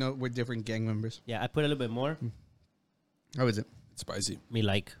more. We know we're different gang members. Yeah, I put a little bit more. How is it? It's spicy. Me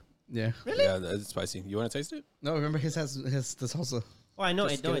like. Yeah. Really? Yeah, it's spicy. You want to taste it? No, remember his has the salsa. Oh, I know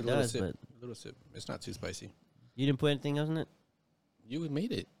Just it. No, get it a little does. sip. But A little sip. It's not too spicy. you didn't put anything else in it. You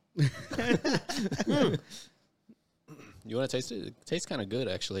made it. You want to taste it? It tastes kind of good,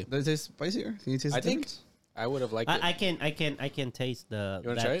 actually. Does it taste spicier? Can you taste? I the think difference? I would have liked it. I can taste the You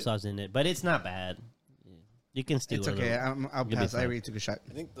wanna try that it? sauce in it, but it's not bad. You can still. It's okay. I'll be pass. I fine. already took a shot.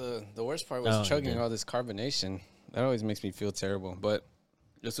 I think the worst part was Oh, you chugging did. all this carbonation. That always makes me feel terrible. But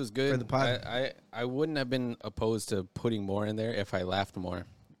this was good. For the pod. I wouldn't have been opposed to putting more in there if I laughed more.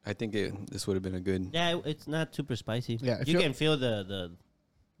 I think this would have been a good. Yeah, it's not super spicy. Yeah, if you you're- can feel the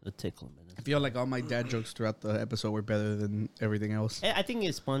tickle. Man. I feel like all my dad jokes throughout the episode were better than everything else. I think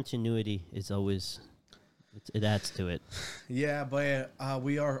its spontaneity is always it adds to it. Yeah, but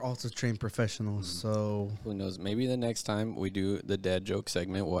we are also trained professionals, so Who knows? Maybe the next time we do the dad joke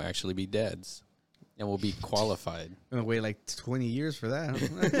segment, we'll actually be dads, and we'll be qualified. I'm gonna wait like 20 years for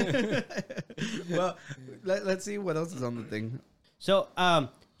that. Well, let's see what else is on the thing. So,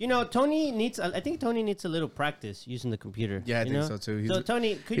 Tony needs. I think Tony needs a little practice using the computer. Yeah, I you think know? so too. So,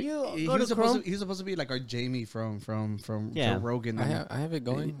 Tony, could you go to supposed Chrome? he's supposed to be like our Jamie from Yeah. Joe Rogan. I have it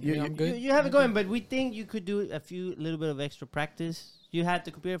going. I'm good. You have it going, but we think you could do a little bit of extra practice. You had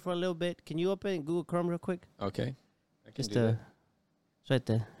the computer for a little bit. Can you open Google Chrome real quick? Okay, I can Just do that. it's right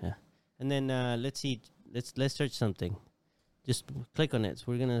there. Yeah, and then let's see. Let's search something. Just click on it. So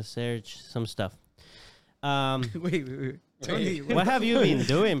we're gonna search some stuff. Wait. Tony, What have you been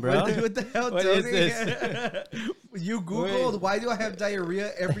doing, bro? What the hell, What Tony? is this? You Googled, why do I have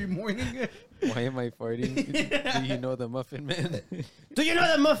diarrhea every morning? Why am I farting? Do you know the Muffin Man? Do you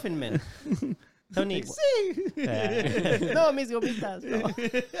know the Muffin Man? Tony. Sí. No, mis gomitas. No.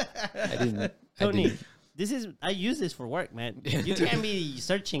 I didn't. Tony, I use this for work, man. You can't be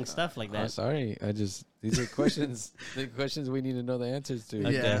searching stuff like I'm that. sorry. These are questions. The questions we need to know the answers to.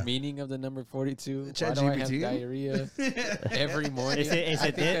 Yeah. The meaning of the number 42. Why Chat do I have GPT? diarrhea every morning? Is it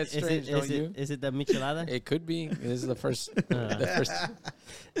I think that's strange, don't you? is it the michelada? It could be. This is the first. The first.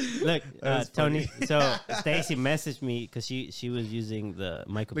 Look, Tony. So Stacy messaged me because she was using my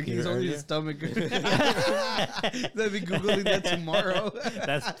Like computer he's on earlier. his stomach. They'll be Googling that tomorrow.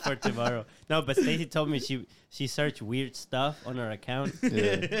 That's for tomorrow. No, but Stacy told me she searched weird stuff on her account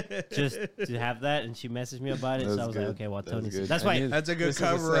Yeah. just to have that, and she messaged me about it, so I was like, okay, well, Tony. That's why. That's a good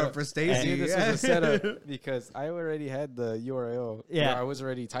cover up for Stacy. This was a setup because I already had the URL. Yeah, I was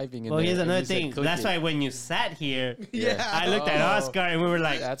already typing in. Well, here's another thing. That's why when you sat here, I looked at Oscar and we were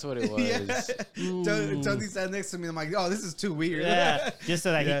like, that's what it was. Tony sat next to me. I'm like, oh, this is too weird. Yeah, just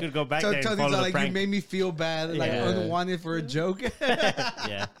so that he could go back there and Tony's follow the like, prank. you made me feel bad, like unwanted for a joke.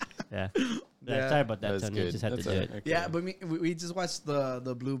 Yeah. Sorry about that, Tony. I just had to do it. Okay. Yeah, but we just watched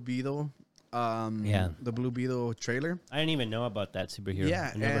the Blue Beetle. The Blue Beetle trailer. I didn't even know about that superhero.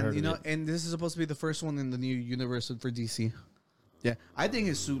 Yeah, and this is supposed to be the first one in the new universe for DC. Yeah, I think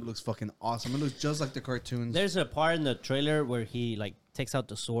his suit looks fucking awesome. It looks just like the cartoons. There's a part in the trailer where he like takes out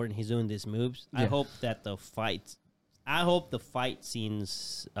the sword and he's doing these moves. Yeah. I hope the fight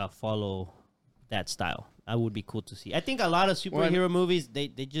scenes follow that style. That would be cool to see. I think a lot of superhero movies they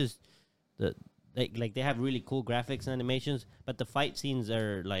have really cool graphics and animations, but the fight scenes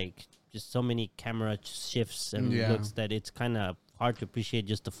are like just so many camera shifts and looks that it's kind of hard to appreciate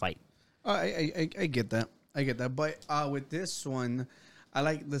just the fight. I get that. But with this one, I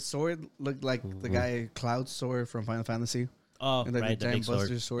like the sword looked like the guy Cloud's sword from Final Fantasy. Oh, and right, the big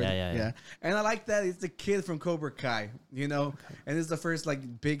sword. Yeah. And I like that it's the kid from Cobra Kai, and it's the first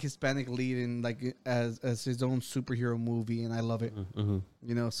like big Hispanic lead in like as his own superhero movie, and I love it.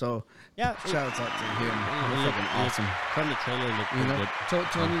 So shout out to him. Fucking awesome. From the trailer, looked good.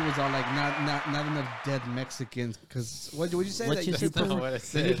 Tony was all like, not enough dead Mexicans, because what would you say? What you said? What I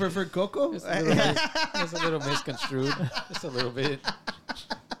said. Did you prefer Coco? It's a little misconstrued, just a little bit.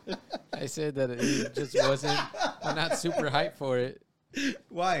 I said that it just wasn't. I'm not super hyped for it.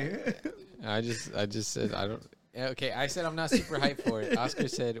 Why? I just said I don't. Okay, I said I'm not super hyped for it. Oscar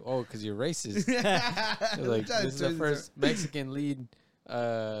said, "Oh, because you're racist." Like this is the first Mexican lead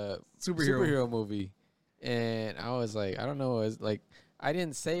superhero movie, and I was like, I don't know. It's like I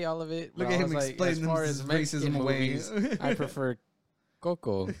didn't say all of it. But Look at I him was like, as far as Mexican racism away. movies, I prefer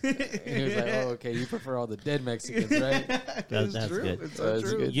Coco. And he was like, "Oh, okay, you prefer all the dead Mexicans, right?" That's true. good. It's so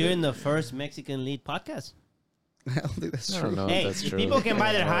true. You're in the first Mexican lead podcast. I don't think that's true. I don't know hey, if that's if true. people can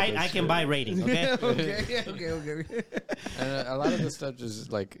buy their height, I can buy rating. Okay. okay. And a lot of the stuff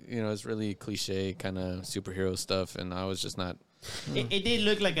is like, it's really cliche kind of superhero stuff, and I was just not. It did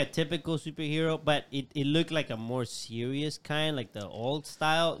look like a typical superhero, but it looked like a more serious kind, like the old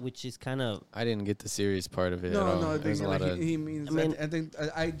style, which is kind of. I didn't get the serious part of it. No, I think he means. I think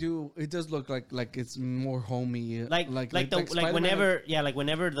I do. It does look like it's more homey. Like whenever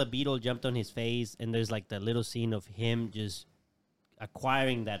the beetle jumped on his face, and there's like the little scene of him just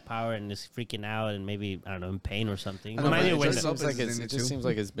acquiring that power and just freaking out and maybe I don't know in pain or something. It just seems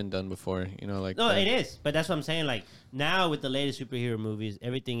like it's been done before. It is, but that's what I'm saying. Like now with the latest superhero movies,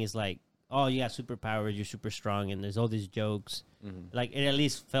 everything is like, oh, you got superpowers, you're super strong, and there's all these jokes. Like it at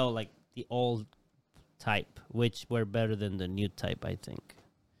least felt like the old type, which were better than the new type, I think.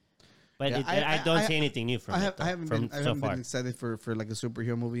 But I don't see anything new from it. I haven't been excited for like a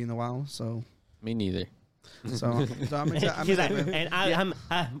superhero movie in a while. So me neither. So I'm excited. And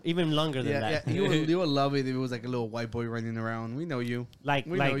I'm even longer than that. Yeah, you would love it if it was like a little white boy running around. We know you, like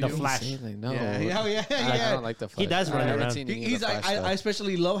the Flash. No, yeah. I don't like the Flash. He does run around. He's like, I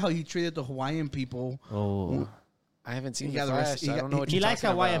especially love how he treated the Hawaiian people. Oh. I haven't seen the Flash. I don't know what you're talking about. He likes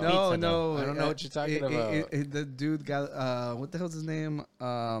Hawaiian pizza. No, I don't know what you're talking about. The dude got what the hell's his name?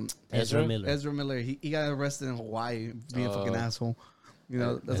 Ezra Miller. Ezra Miller. He got arrested in Hawaii being a fucking asshole.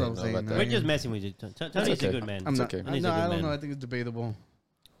 That's what I'm saying. We're just messing with you. Tony's a good man. I don't know. I think it's debatable.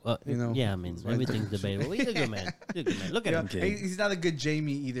 Well, yeah, I mean, everything's debatable. He's a good man. Look at him. He's not a good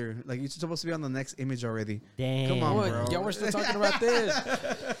Jamie either. Like, you're supposed to be on the next image already. Damn. Come on, bro. Y'all were still talking about this.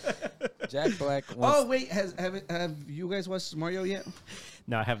 Jack Black. Oh, wait. Have you guys watched Mario yet?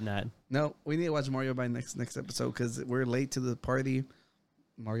 No, I have not. No, we need to watch Mario by next episode because we're late to the party.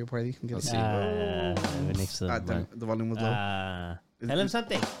 Mario party. Let's see. The volume was low. Tell him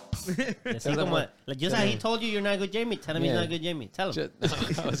something. Just how he told you you're not a good Jamie. Tell him he's not a good Jamie. Tell him. I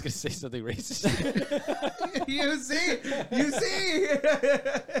was going to say something racist. You see?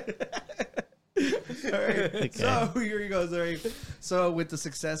 All right. Okay. So here he goes. All right. So with the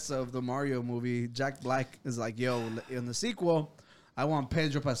success of the Mario movie, Jack Black is like, yo, in the sequel, I want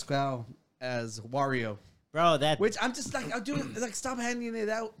Pedro Pascal as Wario. Bro, which I'm just like, stop handing it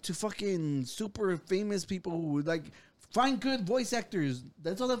out to fucking super famous people who like find good voice actors.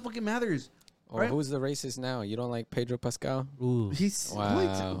 That's all that fucking matters. Right? Who's the racist now? You don't like Pedro Pascal? Ooh.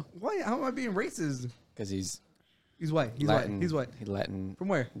 Wow. Why? How am I being racist? Because he's white. He's Latin. white. He's white. He's Latin. From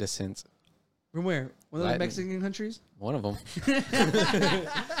where? Descent. From where? One of the Mexican countries? One of them.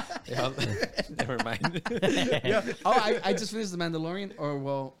 Never mind. Yeah. Oh, I just finished The Mandalorian.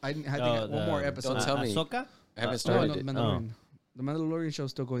 I think one more episode. Don't tell me. Ahsoka? I haven't started it. Mandalorian. The Mandalorian show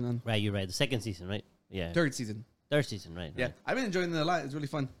is still going on. Right, you're right. The second season, right? Yeah. Third season. Third season, right? Yeah. Right. I've been enjoying it a lot. It's really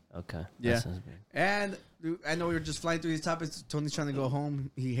fun. Okay. Yeah. That sounds good. And I know we were just flying through these topics. Tony's trying to go home.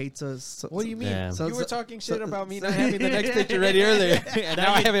 He hates us. So, What do you mean? Yeah. You were talking shit about me not having the next picture ready earlier. And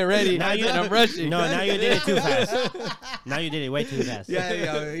now I have it ready. Now And I'm rushing. No, now you did it too fast. Now you did it way too fast.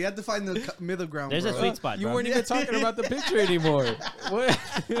 Yeah. You have to find the middle ground. There's bro. a sweet spot, You bro. weren't even talking about the picture anymore. What?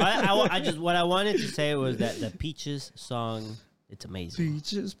 What I wanted to say was that the Peaches song, it's amazing.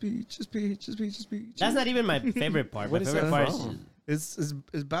 Peaches. That's not even my favorite part. What My is favorite that part from? It's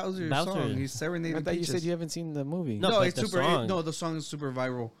Bowser's Bowser. song. He's serenading I thought you Peaches. said you haven't seen the movie. No. No, but it's the super. song. No, the song is super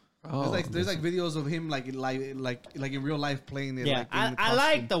viral. Oh, There's like videos of him like in real life playing it. Yeah, like, in I the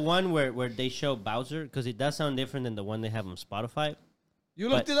like costume. the one where they show Bowser because it does sound different than the one they have on Spotify. You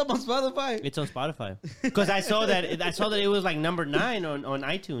looked it up on Spotify. It's on Spotify because I saw that it was like number 9 on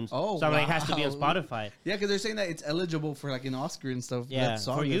iTunes. Oh, so I'm like, it has to be on wow. Spotify. Yeah, because they're saying that it's eligible for like an Oscar and stuff. Yeah, that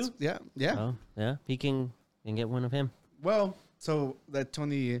song for you? Yeah. Oh, yeah, he can get one of him. Well, so that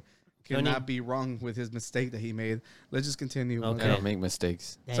Tony cannot be wrong with his mistake that he made. Let's just continue. Okay. I don't make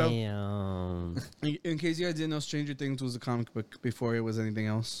mistakes. So- Damn. In case you guys didn't know, Stranger Things was a comic book before it was anything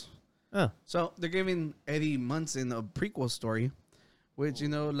else. Oh, So they're giving Eddie Munson a prequel story, which,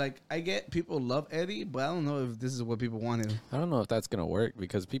 like, I get people love Eddie, but I don't know if this is what people wanted. I don't know if that's gonna work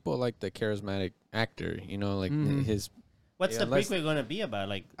because people like the charismatic actor. His. what's Yeah, the unless- prequel gonna be about?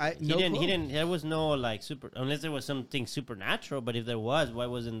 Like, he no didn't. clue. He didn't. There was no like super. Unless there was something supernatural. But if there was, why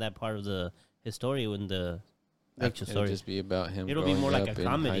wasn't that part of his story in the actual It'll story just be about him. It'll be growing more like up a in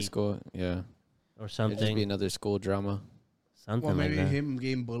high comedy. school. Yeah, or it'll just something? be another school drama. Something Well, like maybe that. him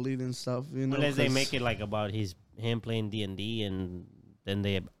getting bullied and stuff. Unless they 'cause- make it like about him playing D&D and then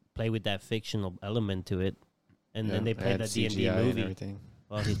they play with that fictional element to it, and then they play Add the D&D CGI and movie everything.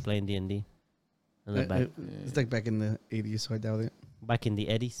 while he's playing D&D. And then back, It's like back in the 80s, so I doubt it. back in the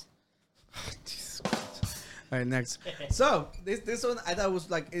Eddies. All right, next. So this one I thought was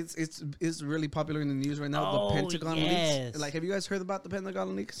like it's really popular in the news right now. Oh, The Pentagon yes. leaks. Like, have you guys heard about the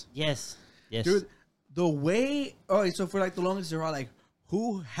Pentagon leaks? Yes. Dude, the way. All right, so for like the longest, they're all like,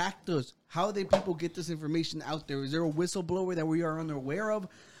 who hacked us? How did people get this information out there? Is there a whistleblower that we are unaware of?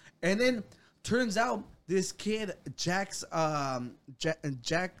 And then turns out this kid Jack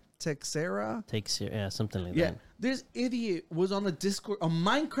Texera. Something like Yeah, that. this idiot was on a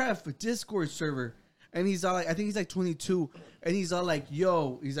Minecraft Discord server, and he's all like, I think he's like 22, and he's all like,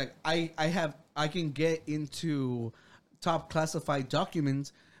 yo, he's like, I can get into top classified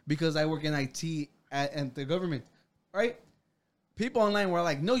documents because I work in IT at the government, right? People online were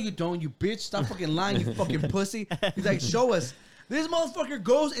like, no, you don't, you bitch, stop fucking lying, you fucking pussy. He's like, show us. This motherfucker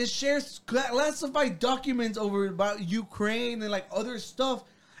goes and shares classified documents over about Ukraine and like other stuff.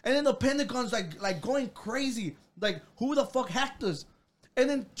 And then the Pentagon's like going crazy. Like, who the fuck hacked us? And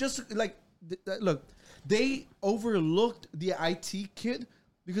then just like, look, they overlooked the IT kid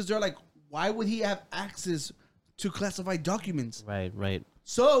because they're like, why would he have access to classified documents? Right.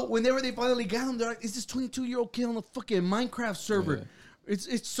 So whenever they finally got him, they're like, "Is this 22-year-old kid on a fucking Minecraft server?" Yeah.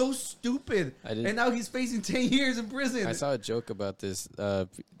 It's so stupid. didn't- And now he's facing 10 years in prison. I saw a joke about this.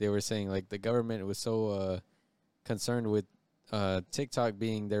 They were saying like the government was so concerned with TikTok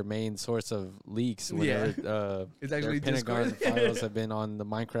being their main source of leaks. Whenever, It's actually their Pentagon Discord. files have been on the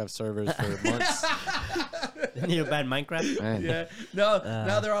Minecraft servers for months. You bad Minecraft? Man. Yeah. No,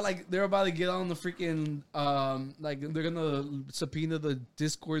 now they're all like, they're about to get on the freaking, like, they're gonna subpoena the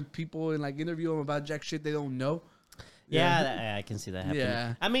Discord people and like interview them about jack shit they don't know. Yeah, I can see that happening.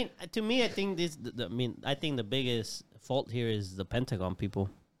 Yeah. I mean, to me, I think I think the biggest fault here is the Pentagon people.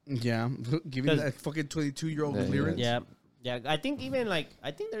 Yeah. Giving that fucking 22-year-old Yeah, clearance. Yeah, I think even like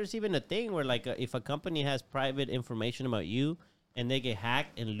there's even a thing where like if a company has private information about you and they get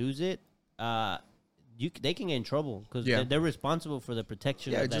hacked and lose it, they can get in trouble because they're responsible for the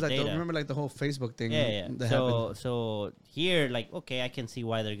protection Yeah, of just that like data. remember like the whole Facebook thing. Yeah. That happened. So here, like, okay, I can see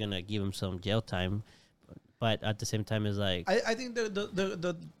why they're gonna give him some jail time, but at the same time, it's like I think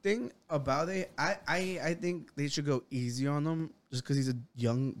the thing about it, I think they should go easy on him just because he's a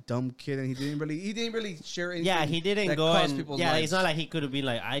young dumb kid and he didn't really share anything. yeah, he didn't that go cost and people's yeah, lives. it's not like he could have been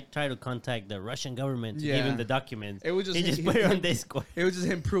like I tried to contact the Russian government to give him the documents. It was just he just put it on Discord. It was just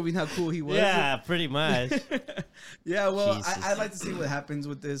him proving how cool he was. Yeah, pretty much. Yeah, well, Jesus. I'd like to see what happens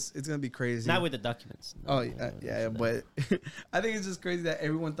with this. It's gonna be crazy. Not with the documents. No, Oh yeah, but I think it's just crazy that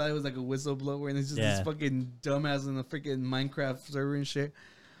everyone thought it was like a whistleblower and it's just this fucking dumbass in a freaking Minecraft server and shit.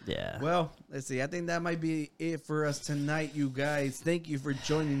 Yeah. Well, let's see. I think that might be it for us tonight, you guys. Thank you for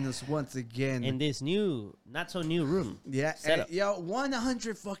joining us once again in this new, not so new room. Yeah,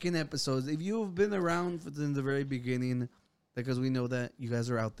 100 fucking episodes. If you've been around from the very beginning, because we know that you guys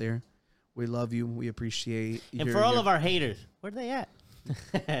are out there, we love you. We appreciate. And for all of our haters, where are they at?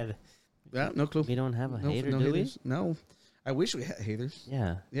 Yeah, no clue. We don't have a hater, do haters. We? No. I wish we had haters.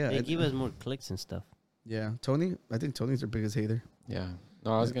 Yeah. They give us more clicks and stuff. Yeah. Tony, I think Tony's our biggest hater. Yeah.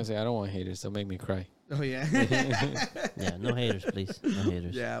 No, I was going to say, I don't want haters. They'll make me cry. Oh, yeah. Yeah, no haters, please. No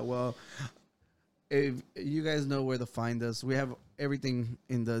haters. Yeah, well, if you guys know where to find us, we have everything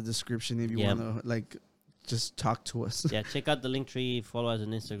in the description if you want to, just talk to us. Yeah, check out the link tree. Follow us on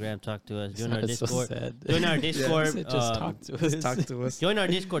Instagram. Talk to us. Join our Discord. So join our Discord. Yeah, just talk to us. Talk to us. Join our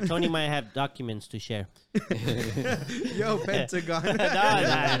Discord. Tony might have documents to share. Yo, Pentagon.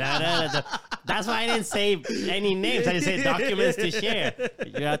 No. That's why I didn't say any names. I just said documents to share.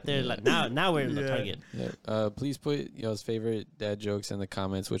 You're out there like now we're in the target. Yeah. Please put y'all's favorite dad jokes in the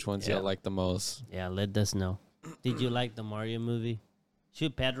comments. Which ones y'all like the most? Yeah, let us know. Did you like the Mario movie?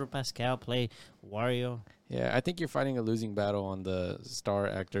 Should Pedro Pascal play Wario? Yeah, I think you're fighting a losing battle on the star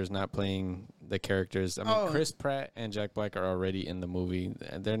actors not playing the characters. I mean, Chris Pratt and Jack Black are already in the movie.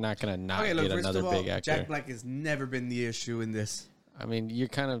 They're not going to get another big actor. Jack Black has never been the issue in this. I mean, you're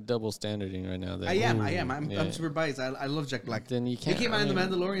kind of double standarding right now. I am. I'm super biased. I love Jack Black. Then you can't. He came out in The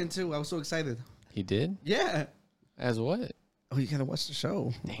Mandalorian, too. I was so excited. He did? Yeah. As what? Oh, you gotta watch the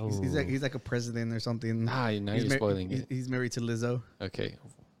show. Oh. He's like a president or something. Now you're spoiling it. He's married to Lizzo. Okay.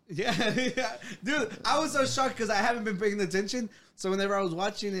 Yeah, dude, I was so shocked because I haven't been paying attention. So whenever I was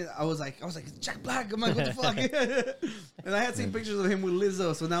watching it, I was like, Jack Black. I'm like, what the fuck? And I had seen pictures of him with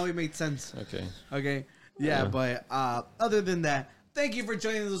Lizzo, so now it made sense. Okay. Yeah, but other than that, thank you for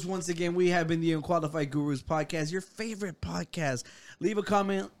joining us once again. We have been the Unqualified Gurus podcast, your favorite podcast. Leave a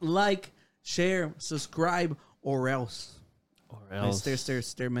comment, like, share, subscribe, or else.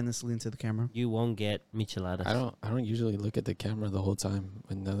 Stare menacingly into the camera. You won't get micheladas. I don't usually look at the camera the whole time,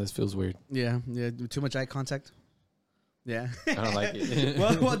 and now this feels weird. Yeah. Too much eye contact. Yeah. I don't like it.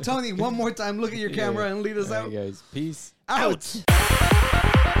 well, Tony, one more time, look at your camera and lead us out. Guys, peace out.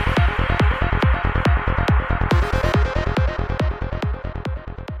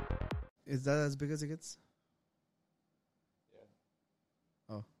 Is that as big as it gets? Yeah.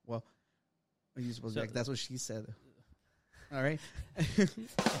 Oh well, are you supposed to be like, that's what she said? All right.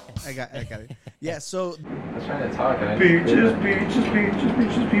 I got it. Yeah, so I was trying to talk. Peaches.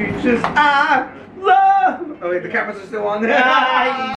 I love. Oh wait, the cameras are still on there.